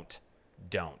like, don't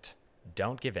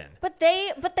give in. But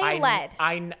they led.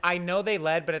 I know they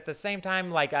led, but at the same time,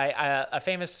 like a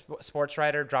famous sports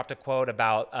writer dropped a quote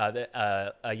about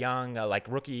a young like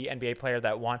rookie NBA player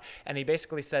that won, and he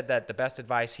basically said that the best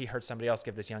advice he heard somebody else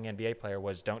give this young NBA player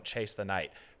was, don't chase the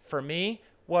night. For me,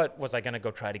 what was I gonna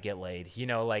go try to get laid?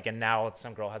 And now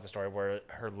some girl has a story where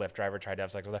her Lyft driver tried to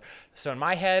have sex with her. So in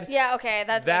my head,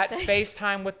 that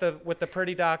FaceTime with the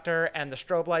pretty doctor and the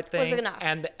strobe light thing was enough.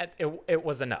 And it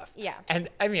was enough. Yeah. And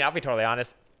I mean, I'll be totally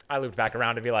honest. I looped back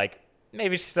around to be like,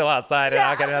 maybe she's still outside and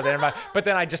I'll get another invite. But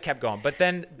then I just kept going. But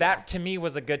then that to me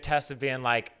was a good test of being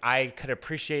like, I could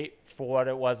appreciate for what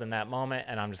it was in that moment,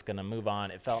 and I'm just gonna move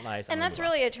on. It felt nice. And that's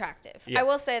really attractive. Yeah. I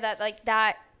will say that like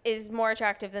that is more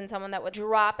attractive than someone that would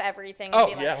drop everything and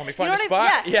be like, let me find a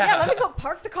spot. Let me go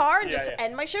park the car and just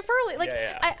end my shift early. Like,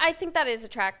 I think that is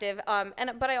attractive.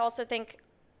 But I also think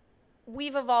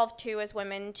we've evolved too as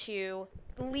women to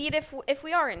lead if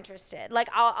we are interested. Like,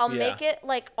 I'll make it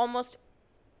like almost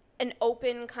an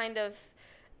open kind of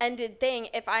ended thing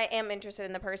if I am interested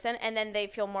in the person, and then they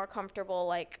feel more comfortable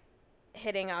like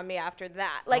hitting on me after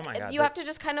that. Like, you have to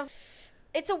just kind of.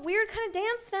 It's a weird kind of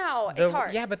dance now. It's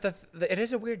hard. Yeah, but it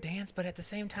is a weird dance, but at the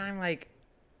same time, like,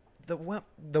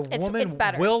 the It's woman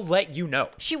better. will let you know.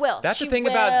 She will. That's She the thing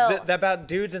will. about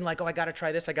dudes and like, oh, I gotta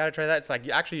try this, I gotta try that. It's like,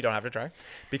 actually, you don't have to try,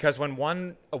 because when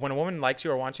a woman likes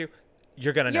you or wants you,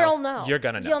 you're gonna know. You'll know. You're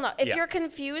gonna know. You'll know. If Yeah. you're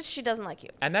confused, she doesn't like you.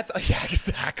 And that's yeah,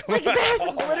 exactly. Like,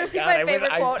 that's literally my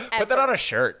favorite quote Put that ever. on a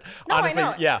shirt. No, Honestly,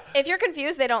 I know. yeah. If you're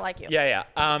confused, they don't like you. Yeah.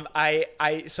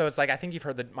 So it's like, I think you've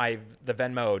heard the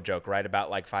Venmo joke, right? About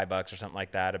like $5 or something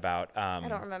like that. About I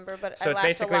don't remember, but so I it's laughed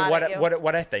basically a lot at you.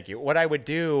 what I thank you. What I would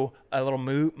do, a little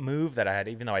move that I had,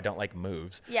 even though I don't like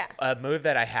moves. Yeah. A move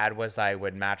that I had was I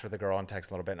would match with a girl and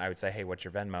text a little bit, and I would say, hey, what's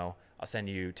your Venmo? I'll send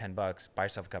you $10. Buy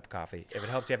yourself a cup of coffee. If it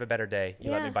helps you have a better day, you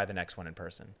let Yeah. me buy the next one in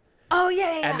person. Oh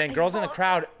yeah. And then girls in the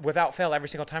crowd, without fail, every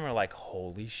single time are like,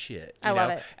 holy shit. I love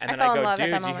it. And I then fell I in go, love at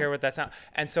dude, that did you hear moment. what that sound?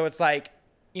 And so it's like,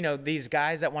 these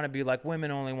guys that want to be like,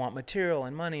 women only want material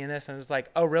and money and this. And it's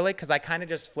like, oh, really? Because I kind of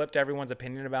just flipped everyone's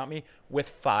opinion about me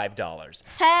with $5.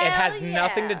 Hell it has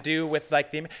nothing to yeah. do with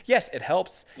like yes, it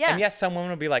helps. Yeah. And yes, some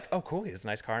women will be like, oh, cool, he has a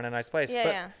nice car and a nice place. Yeah, but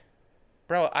yeah.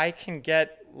 bro, I can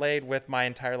get laid with my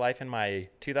entire life in my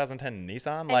 2010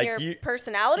 Nissan. And like your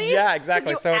personality? Yeah,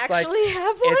 exactly. 'Cause you So it's like actually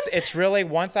have one? it's really,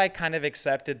 once I kind of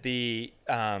accepted the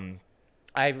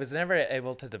I was never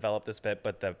able to develop this bit,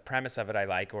 but the premise of it I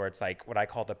like, or it's like what I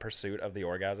call the pursuit of the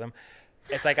orgasm.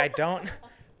 It's like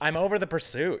I'm over the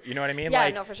pursuit. You know what I mean? Yeah,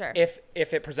 like, no, for sure. If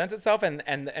it presents itself and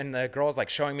the girl's like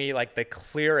showing me like the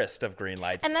clearest of green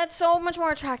lights. And that's so much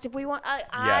more attractive.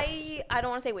 Yes. I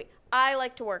don't want to say we. I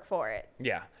like to work for it.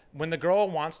 Yeah. When the girl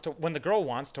wants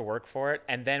to work for it,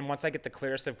 and then once I get the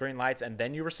clearest of green lights, and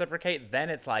then you reciprocate, then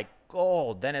it's like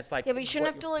gold. Then it's like, Yeah, but you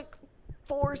shouldn't have to like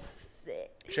force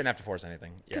it. Shouldn't have to force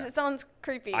anything. Because Yeah. it sounds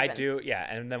creepy. I even. do,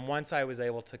 yeah. And then once I was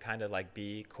able to kind of like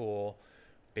be cool,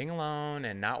 being alone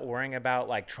and not worrying about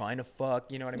like trying to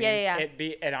fuck, you know what I mean? Yeah.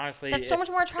 It honestly, That's so much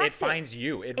more attractive. It finds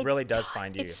you. It really does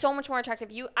find you. It's so much more attractive.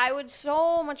 I would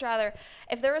so much rather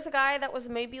if there was a guy that was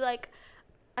maybe like,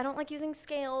 I don't like using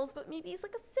scales, but maybe he's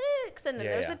like a 6, and then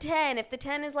Yeah, there's yeah. a 10. If the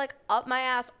 10 is like up my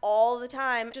ass all the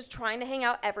time, just trying to hang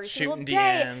out every single Shooting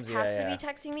day, DMs, has to yeah. be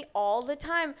texting me all the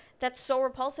time. That's so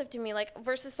repulsive to me. Like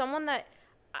versus someone that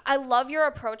I love your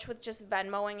approach with just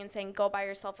Venmoing and saying go buy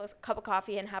yourself a cup of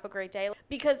coffee and have a great day,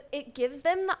 because it gives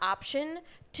them the option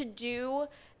to do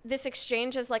this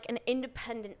exchange as like an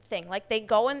independent thing. Like they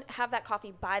go and have that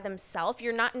coffee by themselves.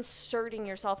 You're not inserting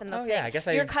yourself in the Oh thing. yeah, I guess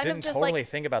I You're kind didn't of just totally like,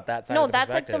 think about that side no, of the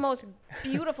that's like the perspective. most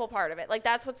beautiful part of it. Like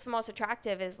that's what's the most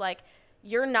attractive is like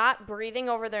you're not breathing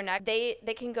over their neck. They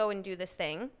can go and do this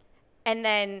thing, and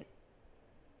then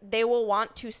they will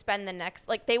want to spend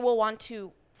they will want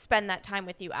to spend that time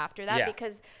with you after that, Yeah.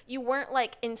 because you weren't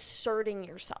like inserting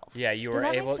yourself. Yeah, you Does were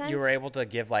that make able sense? to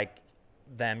give like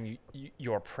them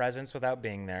your presence without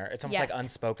being there. It's almost like Yes.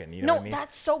 unspoken. You know No, what I mean?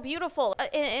 that's so beautiful.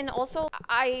 And also,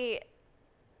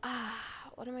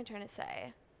 what am I trying to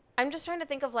say? I'm just trying to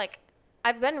think of like,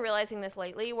 I've been realizing this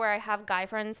lately where I have guy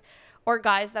friends or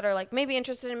guys that are like maybe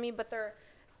interested in me, but they're,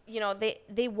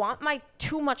 they want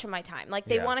too much of my time. Like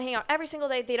they Yeah. want to hang out every single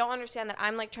day. They don't understand that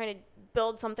I'm like trying to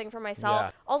build something for myself.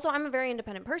 Yeah. Also, I'm a very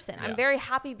independent person. Yeah. I'm very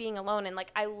happy being alone, and like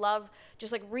I love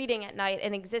just like reading at night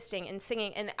and existing and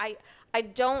singing, and I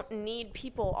don't need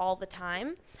people all the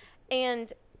time.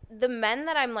 And the men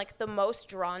that I'm like the most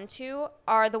drawn to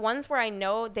are the ones where I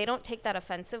know they don't take that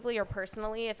offensively or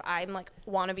personally if I'm like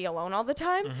want to be alone all the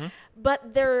time, Mm-hmm.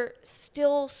 but they're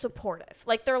still supportive.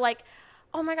 Like they're like,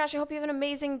 oh my gosh, I hope you have an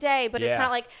amazing day. But it's Yeah.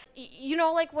 not like,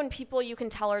 like when people you can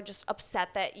tell are just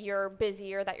upset that you're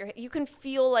busy or that you can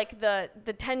feel like the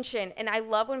tension. And I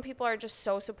love when people are just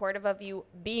so supportive of you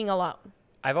being alone.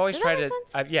 I've always Does that tried make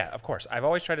to, sense? yeah, of course. I've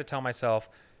always tried to tell myself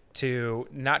to,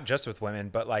 not just with women,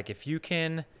 but like if you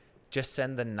can just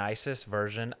send the nicest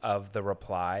version of the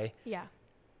reply, Yeah.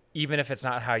 even if it's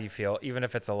not how you feel, even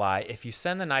if it's a lie, if you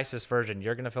send the nicest version,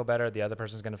 you're going to feel better. The other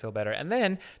person's going to feel better. And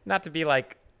then, not to be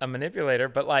like a manipulator,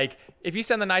 but like if you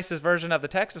send the nicest version of the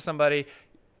text to somebody,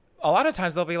 a lot of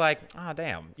times they'll be like, oh,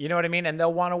 damn. You know what I mean? And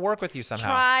they'll want to work with you somehow.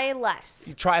 Try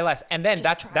less. Try less. And then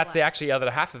Just try that's the less. actually other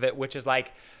half of it, which is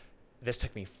like, this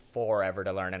took me forever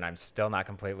to learn and I'm still not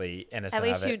completely innocent At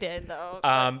least of it. you did though.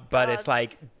 But it's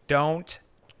like, don't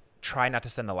try not to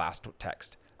send the last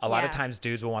text. A lot of Yeah. times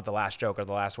dudes will want the last joke or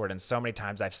the last word. And so many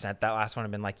times I've sent that last one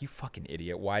and been like, you fucking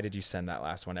idiot. Why did you send that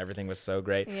last one? Everything was so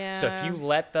great. So if you Yeah.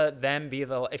 let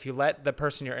if you let the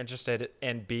person you're interested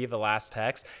in be the last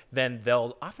text, then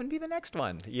they'll often be the next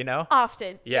one, you know?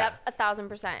 Often. Yeah. Yep.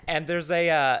 1,000%. And there's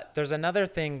another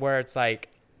thing where it's like,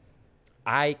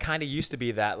 I kind of used to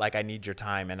be that, like, I need your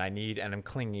time and I'm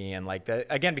clingy. And like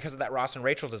again, because of that Ross and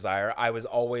Rachel desire, I was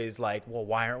always like, well,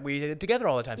 why aren't we together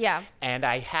all the time? Yeah. And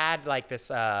I had like this,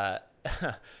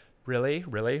 really,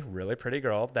 really, really pretty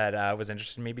girl that was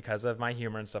interested in me because of my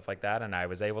humor and stuff like that. And I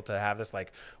was able to have this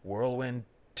like whirlwind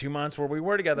 2 months where we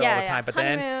were together all the time. But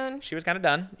Honeymoon. then she was kind of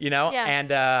done, you know? Yeah. And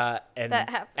That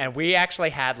happens. and we actually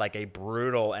had like a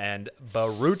brutal end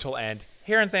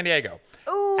here in San Diego.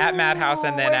 Ooh, at Madhouse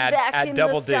and then we're at back in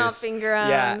Double the Deuce. stomping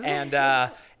grounds. Yeah,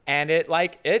 and it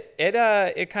like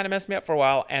it kind of messed me up for a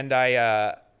while, and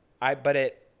but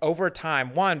it over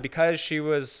time, one, because she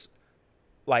was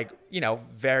like, you know,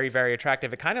 very, very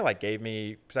attractive, it kind of like gave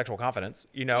me sexual confidence,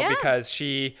 you know, Yeah. because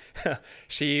she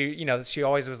you know, she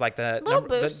always was like the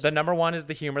number one is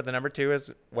the humor, the number two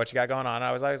is what you got going on.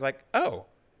 I was always like, oh,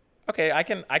 okay, I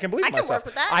can believe in myself. work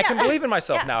with that, I can yeah. believe in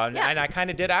myself Yeah, now, and, yeah. and I kind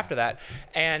of did after that.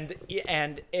 And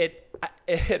it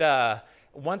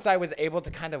once I was able to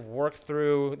kind of work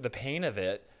through the pain of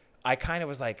it, I kind of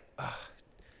was like, oh,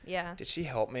 Yeah. did she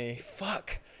help me?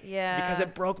 Fuck. Yeah. Because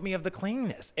it broke me of the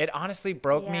cleanness. It honestly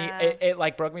broke me. Yeah. It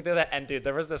like broke me through that. And dude,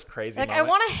 there was this crazy Like, moment. I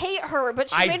want to hate her, but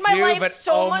she I made my do, life but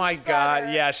so oh much my better.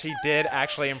 god, yeah, she did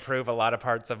actually improve a lot of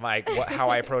parts of my how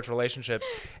I approach relationships.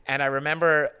 And I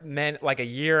remember, like a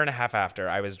year and a half after,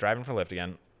 I was driving for Lyft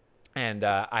again, and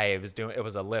it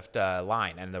was a Lyft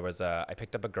line, and I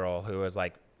picked up a girl who was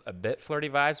like a bit flirty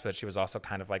vibes, but she was also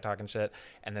kind of like talking shit,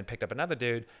 and then picked up another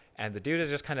dude, and the dude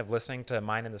is just kind of listening to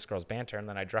mine and this girl's banter, and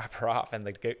then I drop her off, and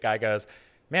the guy goes,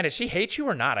 man, did she hate you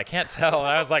or not? I can't tell.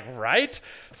 And I was like, right?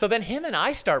 So then him and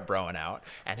I start broing out,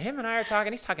 and him and I are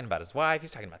talking. He's talking about his wife.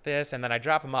 He's talking about this. And then I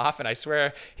drop him off, and I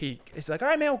swear he's like, all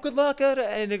right, man, well, good luck.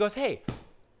 And he goes, hey,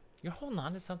 you're holding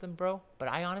on to something, bro, but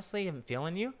I honestly am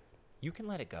feeling you. You can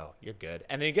let it go. You're good.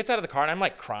 And then he gets out of the car, and I'm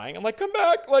like crying. I'm like, come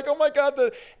back. Like, oh my God.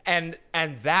 And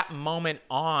that moment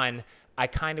on, I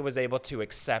kind of was able to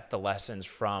accept the lessons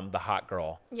from the hot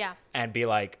girl. Yeah. And be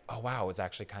like, oh, wow, it was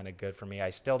actually kind of good for me. I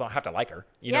still don't have to like her.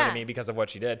 You know what I Yeah. mean? Because of what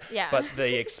she did. Yeah. But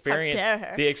the experience, dare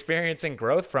her. the experience and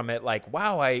growth from it, like,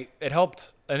 wow, it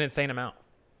helped an insane amount.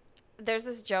 There's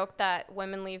this joke that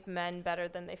women leave men better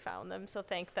than they found them, so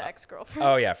thank the ex-girlfriend.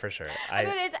 Oh, yeah, for sure. I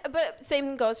mean, but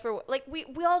same goes for, like, we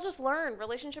all just learn.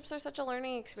 Relationships are such a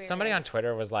learning experience. Somebody on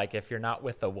Twitter was like, if you're not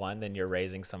with the one, then you're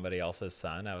raising somebody else's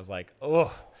son. I was like,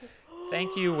 oh,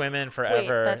 thank you, women,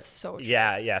 forever. that's so true.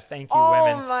 Yeah. Thank you, Oh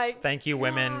women. my Thank you,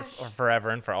 women,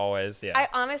 forever and for always. Yeah. I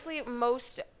honestly,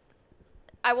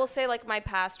 I will say, like, my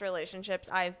past relationships,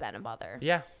 I've been a mother.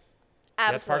 Yeah.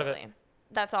 Absolutely. That's part of it.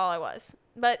 That's all I was.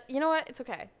 But you know what? It's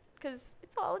okay, because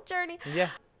it's all a journey. Yeah.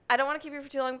 I don't want to keep you for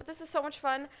too long, but this is so much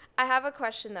fun. I have a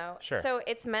question, though. Sure. So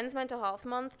it's Men's Mental Health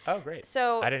Month. Oh, great.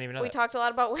 So I didn't even know we that. talked a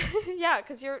lot about yeah,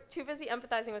 because you're too busy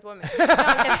empathizing with women. No,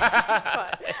 I'm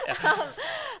kidding. It's fun.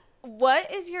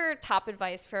 What is your top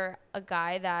advice for a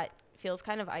guy that feels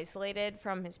kind of isolated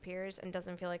from his peers and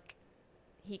doesn't feel like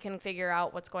he can figure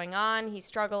out what's going on? He's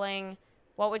struggling.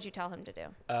 What would you tell him to do?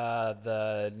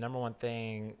 The number one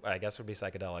thing, I guess, would be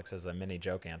psychedelics as a mini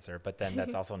joke answer, but then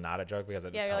that's also not a joke because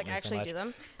it Yeah, just you're helped like, me so actually much. do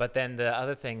them. But then the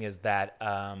other thing is that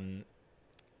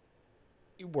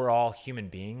we're all human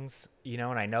beings, you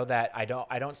know, and I know that I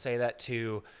don't say that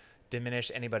to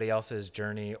diminish anybody else's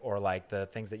journey or like the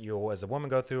things that you as a woman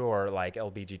go through or like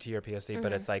LBGT or POC,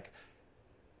 but it's like,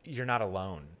 you're not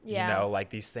alone. Yeah. You know, like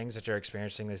these things that you're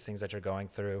experiencing, these things that you're going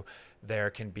through,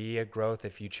 there can be a growth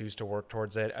if you choose to work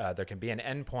towards it. There can be an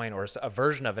endpoint or a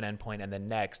version of an endpoint and then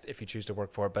next if you choose to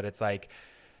work for it. But it's like,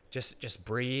 just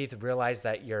breathe, realize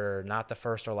that you're not the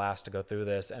first or last to go through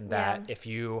this. And that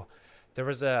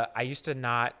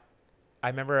I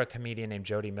remember a comedian named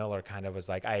Jody Miller kind of was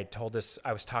like, I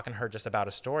was talking to her just about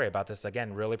a story about this,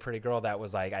 again, really pretty girl that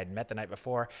was like, I'd met the night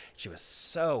before. She was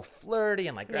so flirty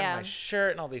and like grabbing my shirt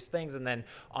and all these things. And then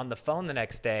on the phone the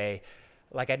next day,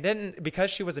 like because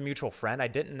she was a mutual friend, I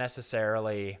didn't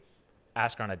necessarily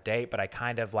ask her on a date, but I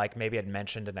kind of like maybe had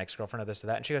mentioned an ex-girlfriend or this or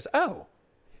that. And she goes, oh,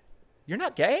 you're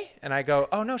not gay? And I go,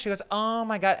 oh no. She goes, oh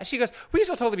my God. And she goes, we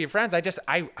used to totally be friends. I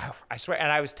swear.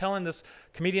 And I was telling this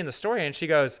comedian the story and she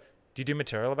goes, do you do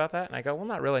material about that? And I go, well,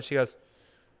 not really. And she goes,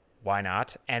 why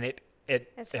not? And it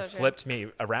flipped me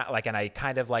around, like, and I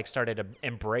kind of like started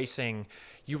embracing,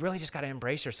 you really just got to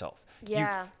embrace yourself.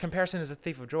 Yeah. Comparison is a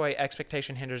thief of joy.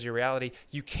 Expectation hinders your reality.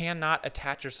 You cannot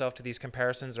attach yourself to these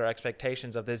comparisons or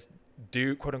expectations of this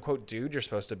dude, quote unquote, dude you're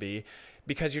supposed to be,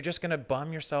 because you're just going to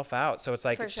bum yourself out. So it's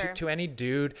like to any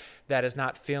dude that is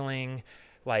not feeling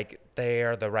like they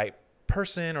are the right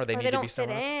person or they need to be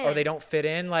someone else or they don't fit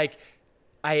in, like,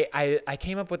 I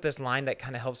came up with this line that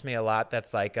kind of helps me a lot.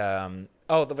 That's like,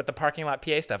 with the parking lot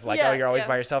PA stuff, like, you're always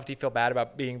by yourself. Do you feel bad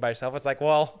about being by yourself? It's like,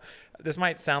 well, this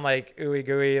might sound like ooey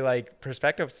gooey, like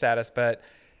perspective status, but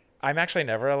I'm actually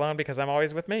never alone because I'm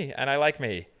always with me and I like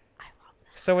me. I love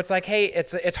So it's like, hey,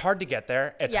 it's hard to get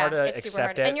there. It's hard to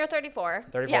accept it. And you're 34.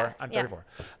 34. Yeah. I'm 34.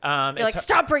 You're like,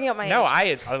 stop bringing up my age. No,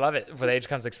 I love it. With age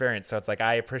comes experience. So it's like,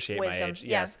 I appreciate Wisdom. my age.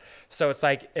 Yeah. Yes. So it's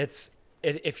like,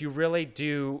 if you really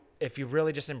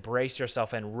just embrace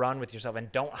yourself and run with yourself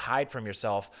and don't hide from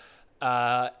yourself,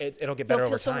 it'll get better over time. You'll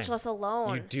feel so much less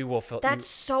alone. Will feel. That's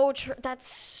so true. That's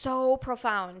so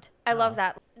profound. I love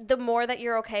that. The more that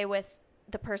you're okay with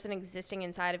the person existing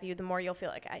inside of you, the more you'll feel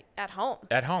like at home.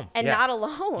 At home. And not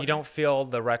alone. You don't feel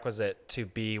the requisite to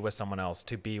be with someone else,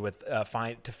 to be with,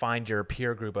 find your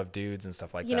peer group of dudes and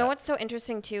stuff like that. You know what's so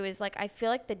interesting too is like, I feel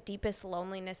like the deepest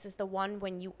loneliness is the one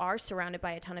when you are surrounded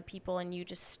by a ton of people and you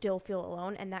just still feel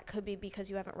alone. And that could be because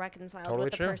you haven't reconciled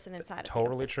with the person inside of you.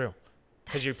 Totally true.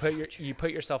 Because you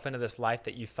put yourself into this life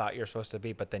that you thought you're supposed to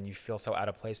be, but then you feel so out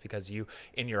of place because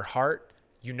in your heart,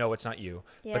 you know it's not you.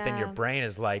 Yeah. But then your brain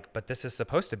is like, but this is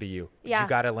supposed to be you. Yeah. You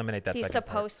got to eliminate that second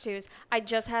part. These supposed tos. I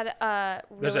just had a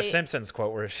really... There's a Simpsons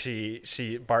quote where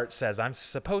Bart says, I'm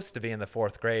supposed to be in the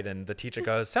 4th grade. And the teacher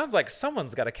goes, sounds like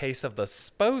someone's got a case of the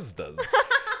spostas.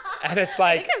 And it's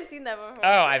like, I think I've seen that before.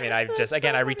 Oh, I mean,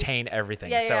 I retain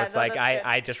everything. It's like,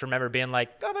 I just remember being like,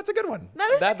 oh, that's a good one.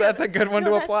 That's a good one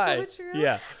to apply. So true.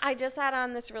 Yeah. I just had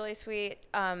on this really sweet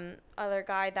other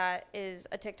guy that is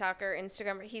a TikToker,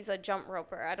 Instagrammer. He's a jump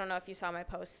roper. I don't know if you saw my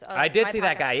posts. I did see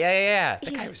that guy. Yeah.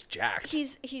 That guy was jacked.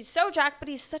 He's so jacked, but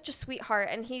he's such a sweetheart.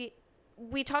 And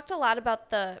we talked a lot about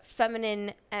the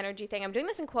feminine energy thing. I'm doing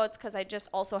this in quotes because I just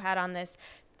also had on this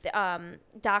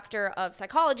doctor of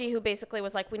psychology who basically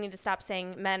was like, we need to stop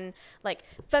saying men like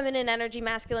feminine energy,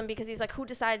 masculine, because he's like, who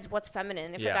decides what's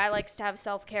feminine? If a guy likes to have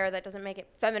self-care, that doesn't make it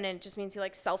feminine. It just means he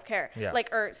likes self-care,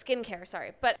 or skincare,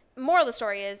 sorry. But moral of the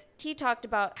story is he talked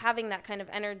about having that kind of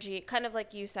energy, kind of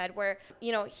like you said, where,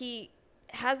 he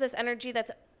has this energy that's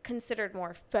considered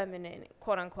more feminine,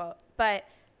 quote unquote. But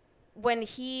when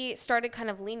he started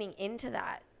kind of leaning into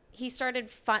that, he started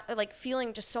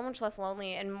feeling just so much less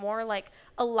lonely and more like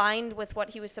aligned with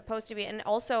what he was supposed to be. And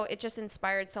also it just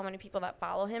inspired so many people that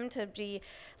follow him to be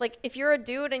like, if you're a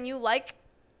dude and you like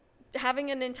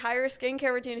having an entire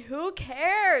skincare routine, who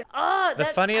cares? Oh,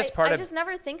 I just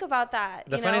never think about that.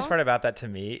 The funniest part about that to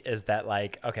me is that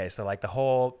like, okay, so like the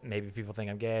whole, maybe people think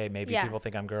I'm gay, maybe people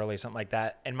think I'm girly, something like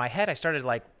that. In my head, I started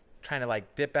like trying to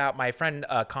like dip out. My friend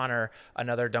Connor,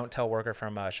 another Don't Tell worker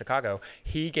from Chicago,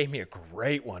 he gave me a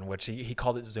great one, which he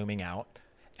called it zooming out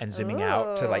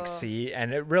to like see.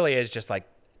 And it really is just like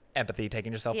empathy,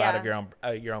 taking yourself out of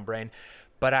your own brain.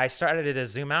 But I started to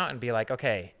zoom out and be like,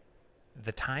 okay,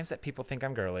 the times that people think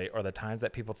I'm girly or the times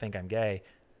that people think I'm gay,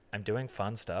 I'm doing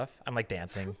fun stuff. I'm like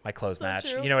dancing, my clothes match.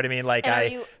 True. You know what I mean? Like, and are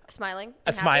you smiling?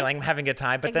 Smiling, having a good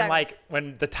time. But then like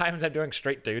when the times I'm doing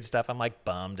straight dude stuff, I'm like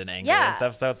bummed and angry and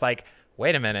stuff. So it's like,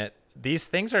 wait a minute. These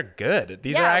things are good.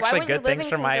 These are actually good things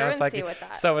for my own psyche.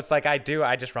 So it's like, I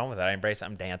just run with it. I embrace it.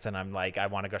 I'm dancing. I'm like, I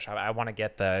want to go shop. I want to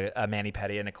get the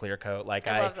mani-pedi and a clear coat. Like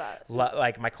I love that.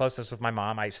 Like my closest with my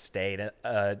mom, I stayed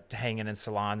hanging in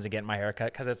salons and getting my hair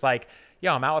cut. Cause it's like,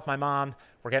 I'm out with my mom.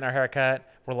 We're getting our hair cut.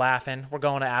 We're laughing. We're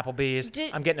going to Applebee's.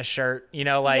 I'm getting a shirt,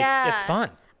 it's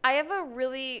fun. I have a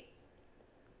really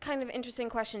kind of interesting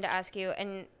question to ask you.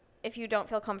 And if you don't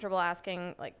feel comfortable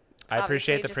asking, like, I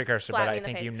appreciate the precursor, but I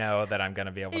think you know that I'm going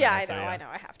to be able to answer. I know.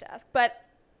 I have to ask. But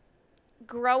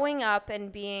growing up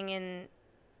and being in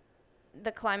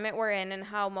the climate we're in and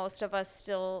how most of us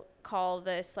still call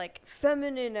this like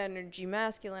feminine energy,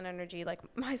 masculine energy, like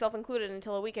myself included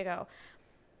until a week ago,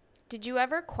 did you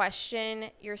ever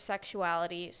question your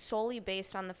sexuality solely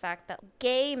based on the fact that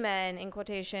gay men, in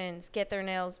quotations, get their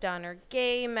nails done, or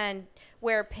gay men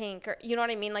wear pink, or you know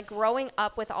what I mean? Like growing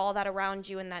up with all that around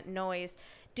you and that noise,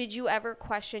 did you ever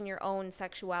question your own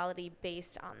sexuality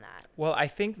based on that? Well, I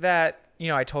think that,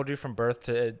 I told you from birth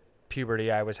to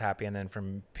puberty, I was happy. And then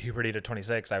from puberty to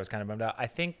 26, I was kind of bummed out. I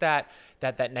think that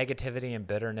negativity and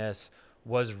bitterness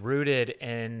was rooted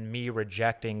in me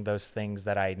rejecting those things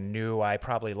that I knew I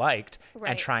probably liked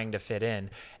and trying to fit in.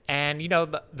 And,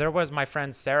 there was my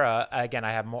friend Sarah. Again,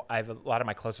 I have a lot of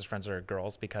my closest friends are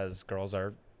girls because girls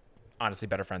are honestly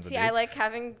better friends than dudes. I like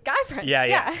having guy friends.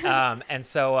 Yeah. And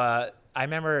so I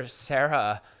remember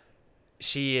Sarah,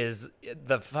 she has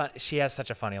such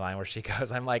a funny line where she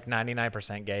goes, I'm like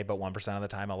 99% gay, but 1% of the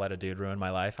time I'll let a dude ruin my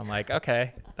life. I'm like,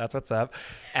 okay, that's what's up.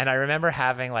 And I remember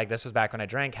having like, this was back when I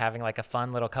drank, having like a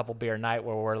fun little couple beer night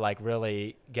where we're like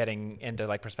really getting into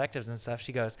like perspectives and stuff.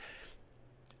 She goes,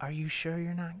 are you sure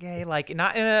you're not gay? Like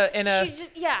not in a,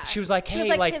 she was like,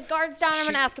 hey, his guard's down. I'm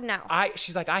going to ask him now.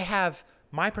 She's like, I have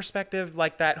my perspective,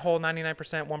 like that whole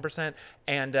 99%, 1%,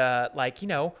 and like, you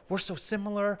know, we're so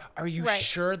similar. Are you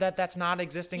sure that that's not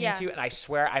existing in you? And I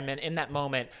swear, I mean, in that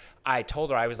moment, I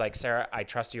told her, I was like, Sarah, I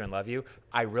trust you and love you.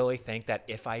 I really think that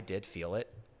if I did feel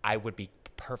it, I would be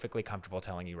perfectly comfortable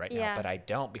telling you right now, but I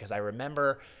don't, because I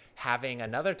remember having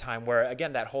another time where,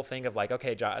 again, that whole thing of like,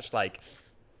 okay, Josh, like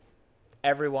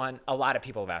a lot of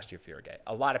people have asked you if you're gay.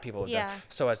 A lot of people have done.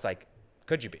 So it's like,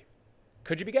 could you be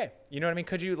gay? You know what I mean?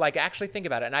 Could you like actually think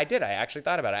about it? And I did. I actually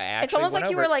thought about it. It's almost like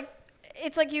you were like,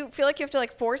 it's like you feel like you have to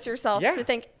like force yourself to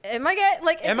think, am I gay?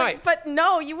 Like, it's like, but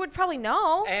no, you would probably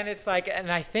know. And it's like,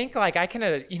 and I think like I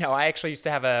can, you know, I actually used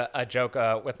to have a joke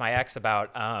with my ex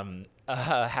about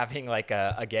having like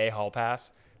a gay hall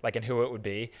pass, like, and who it would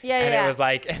be. It was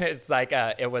like,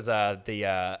 it was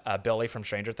the Billy from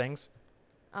Stranger Things.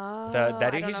 Oh,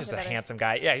 that dude, he's just a handsome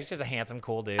guy. Yeah, he's just a handsome,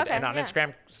 cool dude. Okay, and on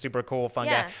Instagram, super cool, fun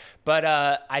guy. But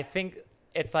I think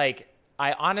it's like,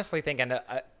 I honestly think, and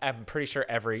I'm pretty sure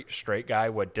every straight guy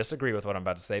would disagree with what I'm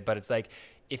about to say, but it's like,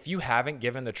 if you haven't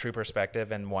given the true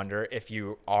perspective and wonder if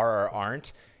you are or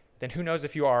aren't, then who knows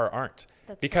if you are or aren't?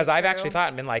 Because I've actually thought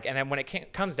and been like, and then when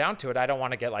it comes down to it, I don't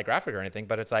want to get like graphic or anything,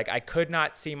 but it's like, I could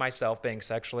not see myself being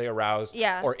sexually aroused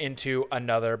or into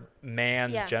another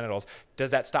man's genitals.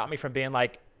 Does that stop me from being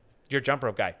like, your jump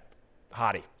rope guy,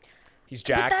 hottie? He's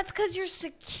jacked. But that's because you're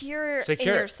secure in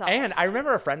yourself. And I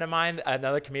remember a friend of mine,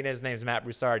 another comedian, his name's Matt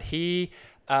Broussard.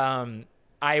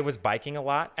 I was biking a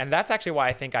lot, and that's actually why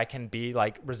I think I can be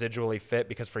like residually fit,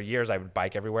 because for years I would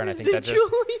bike everywhere, and I think that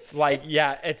just like,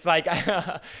 it's like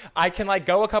I can like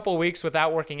go a couple weeks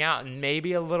without working out, and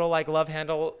maybe a little like love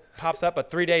handle pops up, but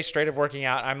 3 days straight of working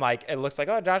out, I'm like, it looks like,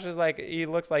 oh, Josh is like, he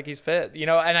looks like he's fit, you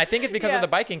know, and I think it's because of the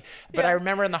biking. But I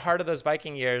remember in the heart of those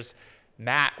biking years,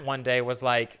 Matt one day was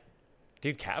like,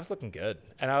 dude, Cav's looking good.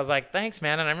 And I was like, thanks,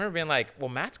 man. And I remember being like, well,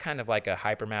 Matt's kind of like a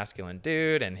hyper masculine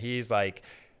dude, and he's like,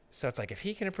 so it's like, if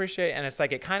he can appreciate, and it's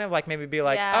like, it kind of like maybe be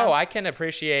like, oh, I can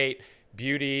appreciate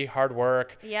beauty, hard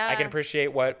work. I can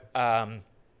appreciate what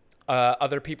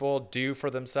other people do for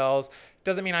themselves.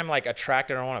 Doesn't mean I'm like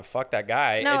attracted or want to fuck that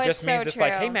guy. No, it just means it's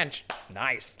like, hey man,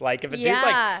 nice. Like if a dude's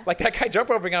like that guy jump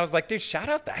roping, I was like, dude, shout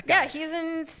out that guy. Yeah, he's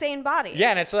an insane body. Yeah,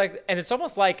 and it's like, and it's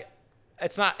almost like,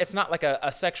 it's not like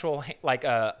a sexual like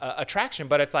a attraction,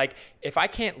 but it's like, if I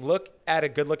can't look at a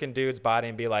good looking dude's body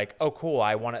and be like, oh cool,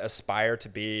 I want to aspire to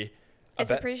be. It's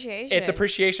appreciation. It's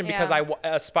appreciation because I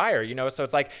aspire, you know. So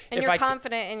it's like, and you're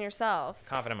confident in yourself.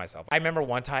 Confident in myself. I remember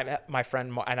one time, my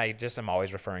friend, and I just am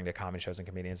always referring to comedy shows and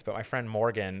comedians, but my friend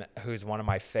Morgan, who's one of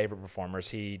my favorite performers,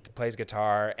 he plays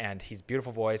guitar and he's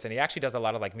beautiful voice, and he actually does a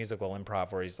lot of like musical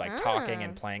improv where he's like talking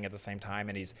and playing at the same time,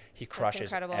 and he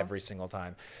crushes every single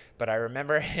time. But I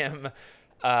remember him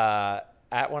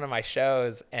at one of my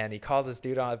shows, and he calls this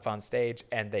dude up on stage,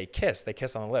 and they kiss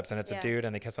on the lips, and it's a dude,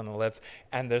 and they kiss on the lips,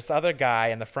 and this other guy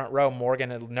in the front row,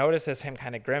 Morgan, notices him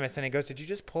kind of grimace, and he goes, did you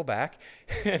just pull back?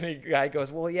 And the guy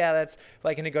goes, well, yeah, that's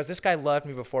like, and he goes, this guy loved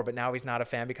me before, but now he's not a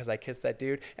fan because I kissed that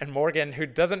dude. And Morgan, who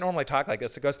doesn't normally talk like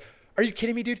this, goes, are you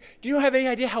kidding me, dude? Do you have any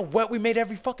idea how wet we made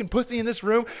every fucking pussy in this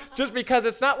room? Just because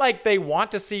it's not like they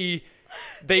want to see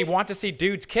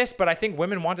dudes kiss, but I think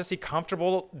women want to see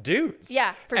comfortable dudes.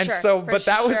 Yeah, for sure. And so, but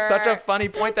that was such a funny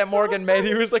point that Morgan made.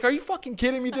 He was like, are you fucking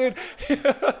kidding me, dude?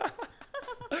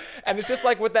 And it's just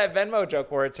like with that Venmo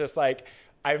joke where it's just like,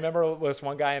 I remember this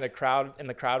one guy in the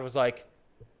crowd was like,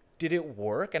 did it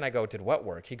work? And I go, did what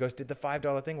work? He goes, did the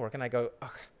 $5 thing work? And I go,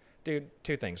 ugh. Dude,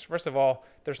 two things. First of all,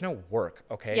 there's no work,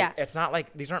 okay? Yeah. It's not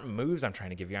like, these aren't moves I'm trying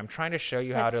to give you. I'm trying to show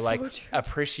you how to like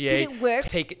appreciate, Did it work?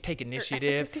 take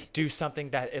initiative, do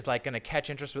something that is like going to catch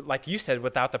interest with, like you said,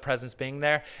 without the presence being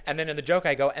there. And then in the joke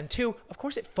I go, and two, of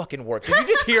course it fucking worked. Did you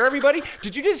just hear everybody?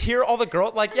 Did you just hear all the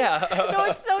girls? Like, yeah. No,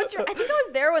 it's so true. I think I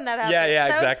was there when that happened. Yeah,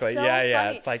 that exactly. Was so yeah.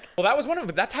 funny. It's like, well, that was one of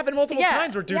them. That's happened multiple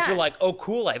times where dudes are like, oh,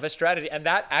 cool, I have a strategy. And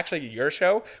that actually, your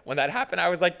show, when that happened, I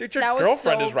was like, dude, your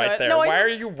girlfriend is right there. No, why are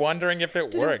you wondering if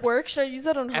it works? Work? Should I use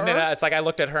that on her? And then it's like I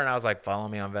looked at her and I was like, follow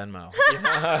me on Venmo.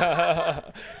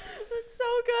 That's so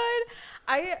good.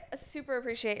 I super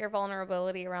appreciate your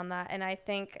vulnerability around that, and I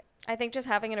think just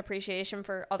having an appreciation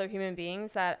for other human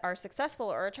beings that are successful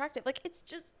or attractive, like it's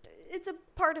a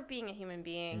part of being a human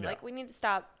being. Yeah. Like we need to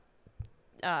stop.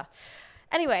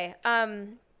 Anyway,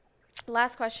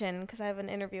 last question, because I have an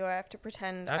interview. I have to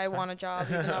pretend I want a job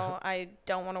even though I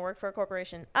don't want to work for a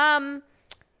corporation.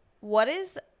 What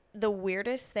is the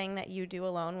weirdest thing that you do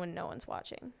alone when no one's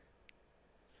watching?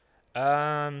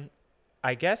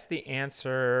 I guess the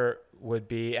answer would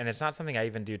be, and it's not something I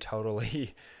even do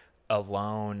totally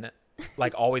alone,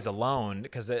 like always alone,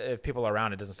 because if people are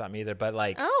around, it doesn't stop me either. But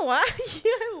like, oh wow,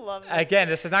 yeah, I love this. Again,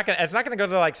 it's not gonna go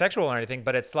to like sexual or anything,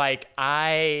 but it's like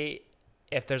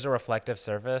if there's a reflective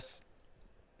surface,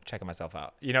 checking myself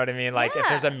out. You know what I mean? Like if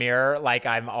there's a mirror, like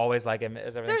I'm always like, is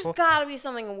everything There's cool? gotta be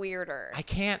something weirder.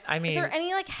 I mean, is there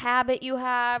any like habit you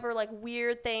have or like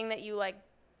weird thing that you like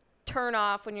turn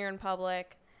off when you're in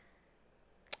public?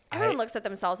 Everyone looks at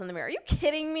themselves in the mirror. Are you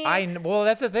kidding me? Well,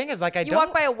 that's the thing is like you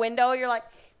walk by a window, you're like,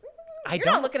 you're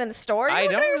not looking in the store. You're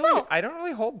looking at yourself. I don't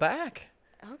really hold back.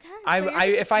 Okay.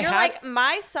 So you're like,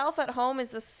 myself at home is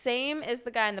the same as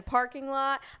the guy in the parking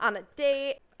lot on a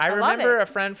date. I remember a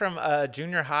friend from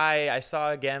junior high I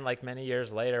saw again like many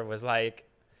years later was like,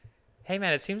 hey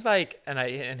man, it seems like,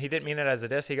 and he didn't mean it as a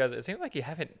diss. He goes, it seems like you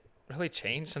haven't really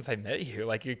changed since I met you.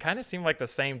 Like you kind of seem like the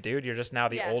same dude. You're just now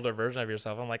the older version of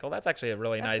yourself. I'm like, oh, that's actually a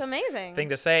really nice thing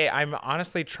to say. I'm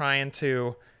honestly trying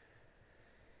to,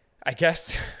 I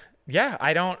guess,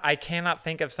 I cannot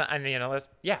think of something,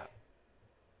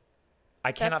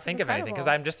 I cannot think of anything because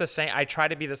I'm just the same. I try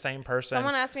to be the same person.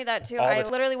 Someone asked me that too. I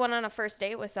literally went on a first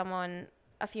date with someone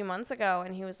a few months ago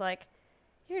and he was like,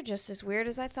 you're just as weird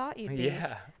as I thought you'd be.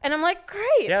 Yeah. And I'm like,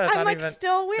 great. Yeah, I'm like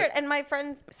still weird. And my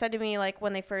friends said to me, like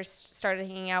when they first started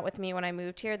hanging out with me when I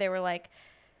moved here, they were like,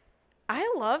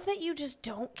 I love that you just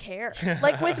don't care.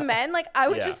 Like with men, like I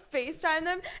would just FaceTime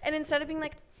them and instead of being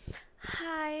like,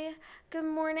 hi, good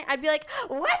morning, I'd be like,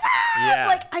 what's up? Yeah.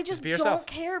 Like I just don't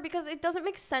care because it doesn't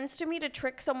make sense to me to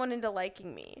trick someone into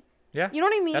liking me. Yeah. You know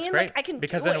what I mean? That's great. Like I can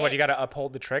because do then it. what, you got to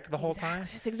uphold the trick the whole time?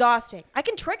 It's exhausting. I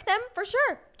can trick them for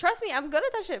sure. Trust me, I'm good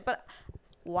at that shit, but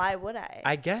why would I?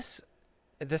 I guess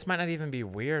this might not even be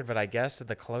weird, but I guess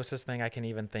the closest thing I can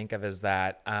even think of is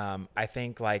that I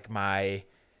think like my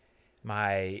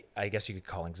I guess you could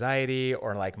call anxiety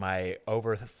or like my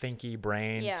overthinky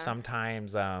brain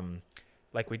sometimes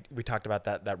like we talked about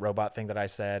that robot thing that I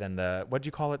said and what'd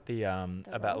you call it? The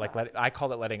about robot. Like I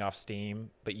called it letting off steam,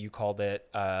 but you called it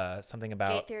something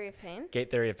about gate theory of pain. Gate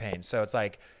theory of pain. So it's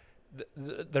like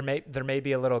there may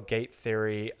be a little gate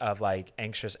theory of like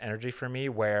anxious energy for me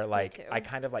where like I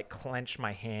kind of like clench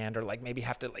my hand or like maybe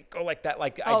have to like go like that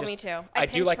like me too. I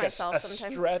do like a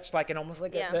stretch like and almost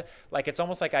like like it's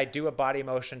almost like I do a body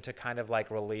motion to kind of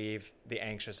like relieve the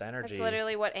anxious energy. That's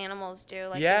literally what animals do.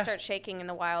 Like they start shaking in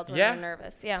the wild when they're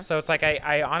nervous. Yeah. So it's like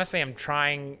I honestly am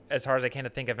trying as hard as I can to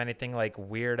think of anything like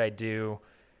weird I do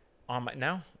on my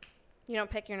no. You don't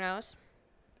pick your nose?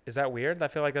 Is that weird? I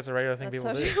feel like that's a regular thing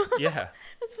people do. Yeah.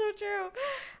 That's so true.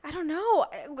 I don't know.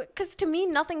 Because to me,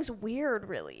 nothing's weird,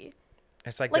 really.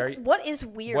 It's like what is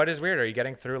weird? What is weird? Are you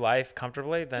getting through life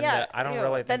comfortably? Then I don't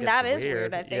really think it's weird. Then that is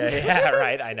weird, I think. Yeah,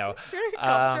 right. I know. You're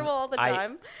comfortable all the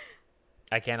time.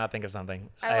 I cannot think of something.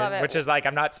 I love it. Which is like,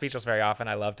 I'm not speechless very often.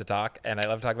 I love to talk and I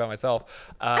love to talk about myself.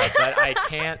 But I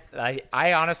can't,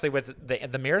 I honestly, with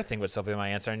the mirror thing would still be my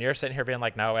answer. And you're sitting here being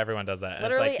like, no, everyone does that. And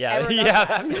literally, it's like, everyone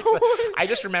does that. I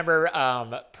just remember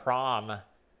prom.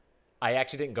 I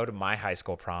actually didn't go to my high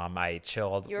school prom. I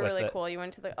chilled. You were really cool. You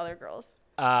went to the other girls.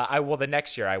 The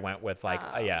next year I went with like,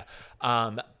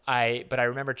 but I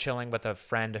remember chilling with a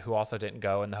friend who also didn't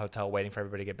go in the hotel waiting for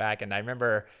everybody to get back. And I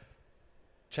remember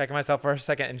checking myself for a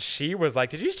second and she was like,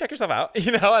 did you just check yourself out?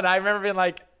 You know? And I remember being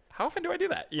like, how often do I do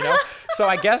that? You know? So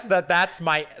I guess that's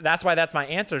why that's my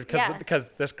answer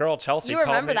because this girl, Chelsea, you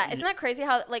remember that. Isn't that crazy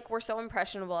how like we're so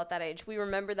impressionable at that age? We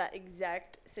remember that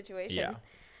exact situation. Yeah.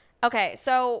 Okay.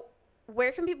 So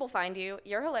where can people find you?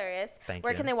 You're hilarious. Thank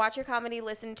Where you. can they watch your comedy,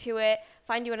 listen to it,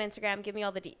 find you on Instagram? Give me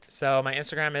all the deets. So my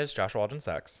Instagram is Joshua Waldron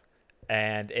Sucks.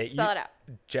 And spell it out.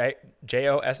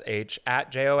 JOSH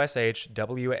at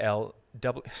JOSHWL. He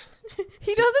doesn't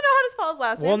know how to spell his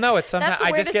last name. Well, no, it's sometimes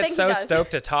I just get so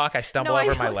stoked to talk, I stumble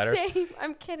over my letters. Same.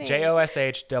 I'm kidding.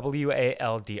 JOSHWALDRONSUCKS.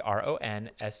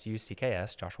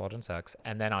 Josh Waldron Sucks.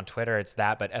 And then on Twitter, it's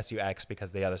that, but SUX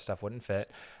because the other stuff wouldn't fit.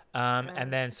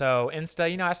 And then so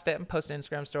Insta, I'm posting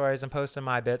Instagram stories and posting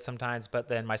my bits sometimes, but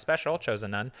then my special,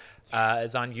 Chosen None,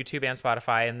 is on YouTube and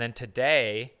Spotify. And then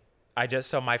today,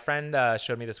 my friend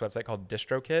showed me this website called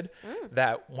DistroKid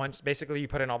that once basically you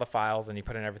put in all the files and you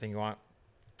put in everything you want.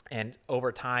 And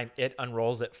over time, it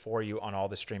unrolls it for you on all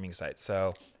the streaming sites.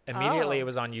 So immediately it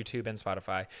was on YouTube and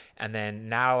Spotify. And then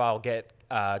now I'll get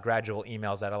gradual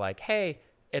emails that are like, hey,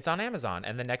 it's on Amazon.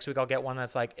 And the next week I'll get one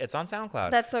that's like, it's on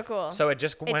SoundCloud. That's so cool. So it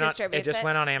just went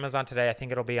on Amazon today. I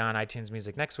think it'll be on iTunes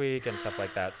Music next week and stuff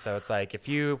like that. So it's like, if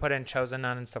you put in Chosen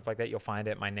None and stuff like that, you'll find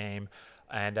it, my name.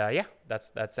 And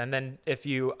that's, and then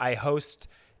I host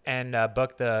and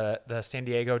book the San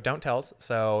Diego Don't Tells.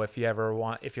 So if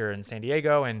you're in San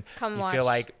Diego and feel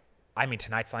like,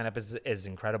 tonight's lineup is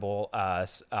incredible.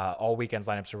 All weekends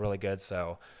lineups are really good.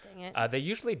 So they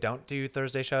usually don't do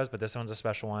Thursday shows, but this one's a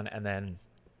special one. And then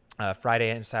Friday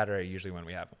and Saturday are usually when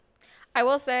we have them. I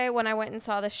will say, when I went and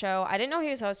saw the show, I didn't know he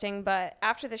was hosting, but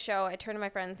after the show, I turned to my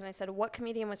friends and I said, what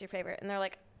comedian was your favorite? And they're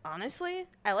like, honestly,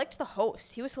 I liked the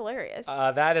host. He was hilarious.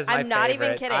 That is my favorite. I'm not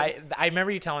even kidding. I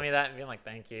remember you telling me that and being like,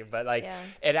 thank you. But like,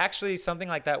 it actually, something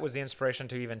like that was the inspiration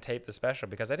to even tape the special,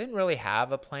 because I didn't really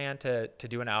have a plan to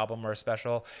do an album or a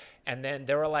special. And then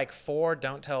there were like 4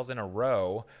 Don't Tells in a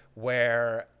row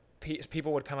where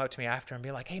people would come up to me after and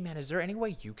be like, hey man, is there any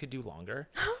way you could do longer?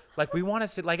 Like, we want to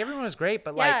see, like, everyone was great,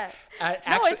 but like,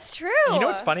 actually, it's true. You know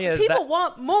what's funny is people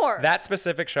want more. That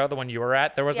specific show, the one you were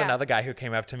at, there was another guy who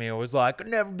came up to me and was like, I've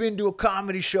never been to a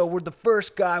comedy show where the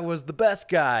first guy was the best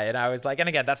guy. And I was like, and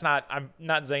again, I'm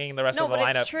not zinging the rest of the lineup. No,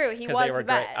 but it's true. He was the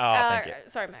best. Oh, thank you.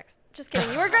 Sorry, Max. Just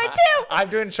kidding. You were great too. I'm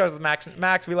doing shows with Max.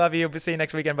 Max, we love you. See you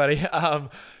next weekend, buddy.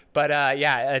 But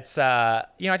yeah, it's, I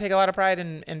take a lot of pride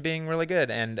in being really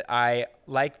good. And I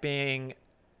like being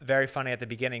very funny at the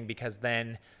beginning, because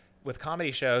then with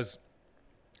comedy shows,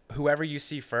 whoever you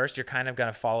see first, you're kind of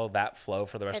going to follow that flow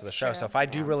for the rest of the show. True. So if I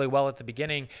do really well at the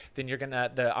beginning, then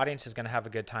the audience is going to have a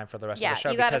good time for the rest of the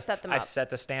show. You got to set them up. I set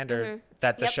the standard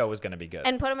that the show is going to be good.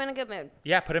 And put them in a good mood.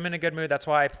 Yeah, put them in a good mood. That's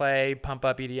why I play pump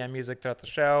up EDM music throughout the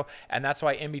show. And that's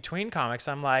why in between comics,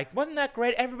 I'm like, wasn't that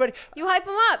great? Everybody. You hype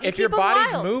them up. If your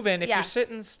body's moving, if you're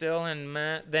sitting still and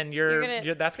then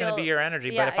that's going to be your energy.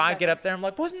 But if I get up there, I'm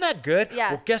like, wasn't that good? Yeah.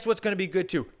 Well, guess what's going to be good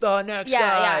too? The next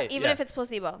guy. Yeah, even if it's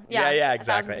placebo. Yeah,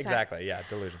 exactly. Yeah,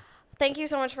 delusion. Thank you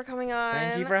so much for coming on.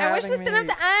 Thank you for having me. I wish this didn't have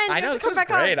to end. I know, this was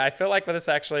great. I feel like this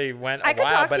actually went a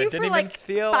while, but it didn't even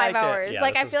feel like 5 hours. Yeah,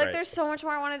 like, I feel like there's so much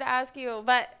more I wanted to ask you,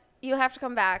 but you have to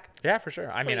come back. Yeah, for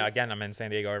sure. I mean, again, I'm in San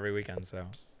Diego every weekend, so.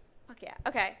 Fuck yeah.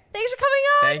 Okay. Thanks for coming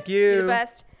on. Thank you. You're the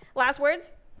best. Last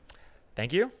words?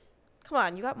 Thank you. Come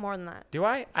on, you got more than that. Do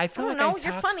I? I feel like I you're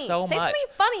talk funny. so much. Say something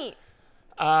funny.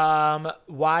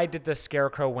 Why did the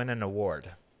Scarecrow win an award?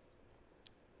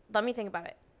 Let me think about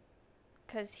it.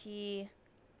 Because I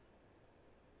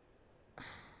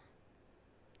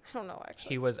don't know, actually.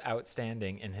 He was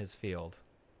outstanding in his field.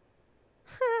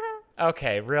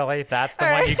 Okay, really? That's the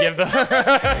one you give the...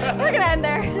 We're going to end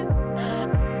there.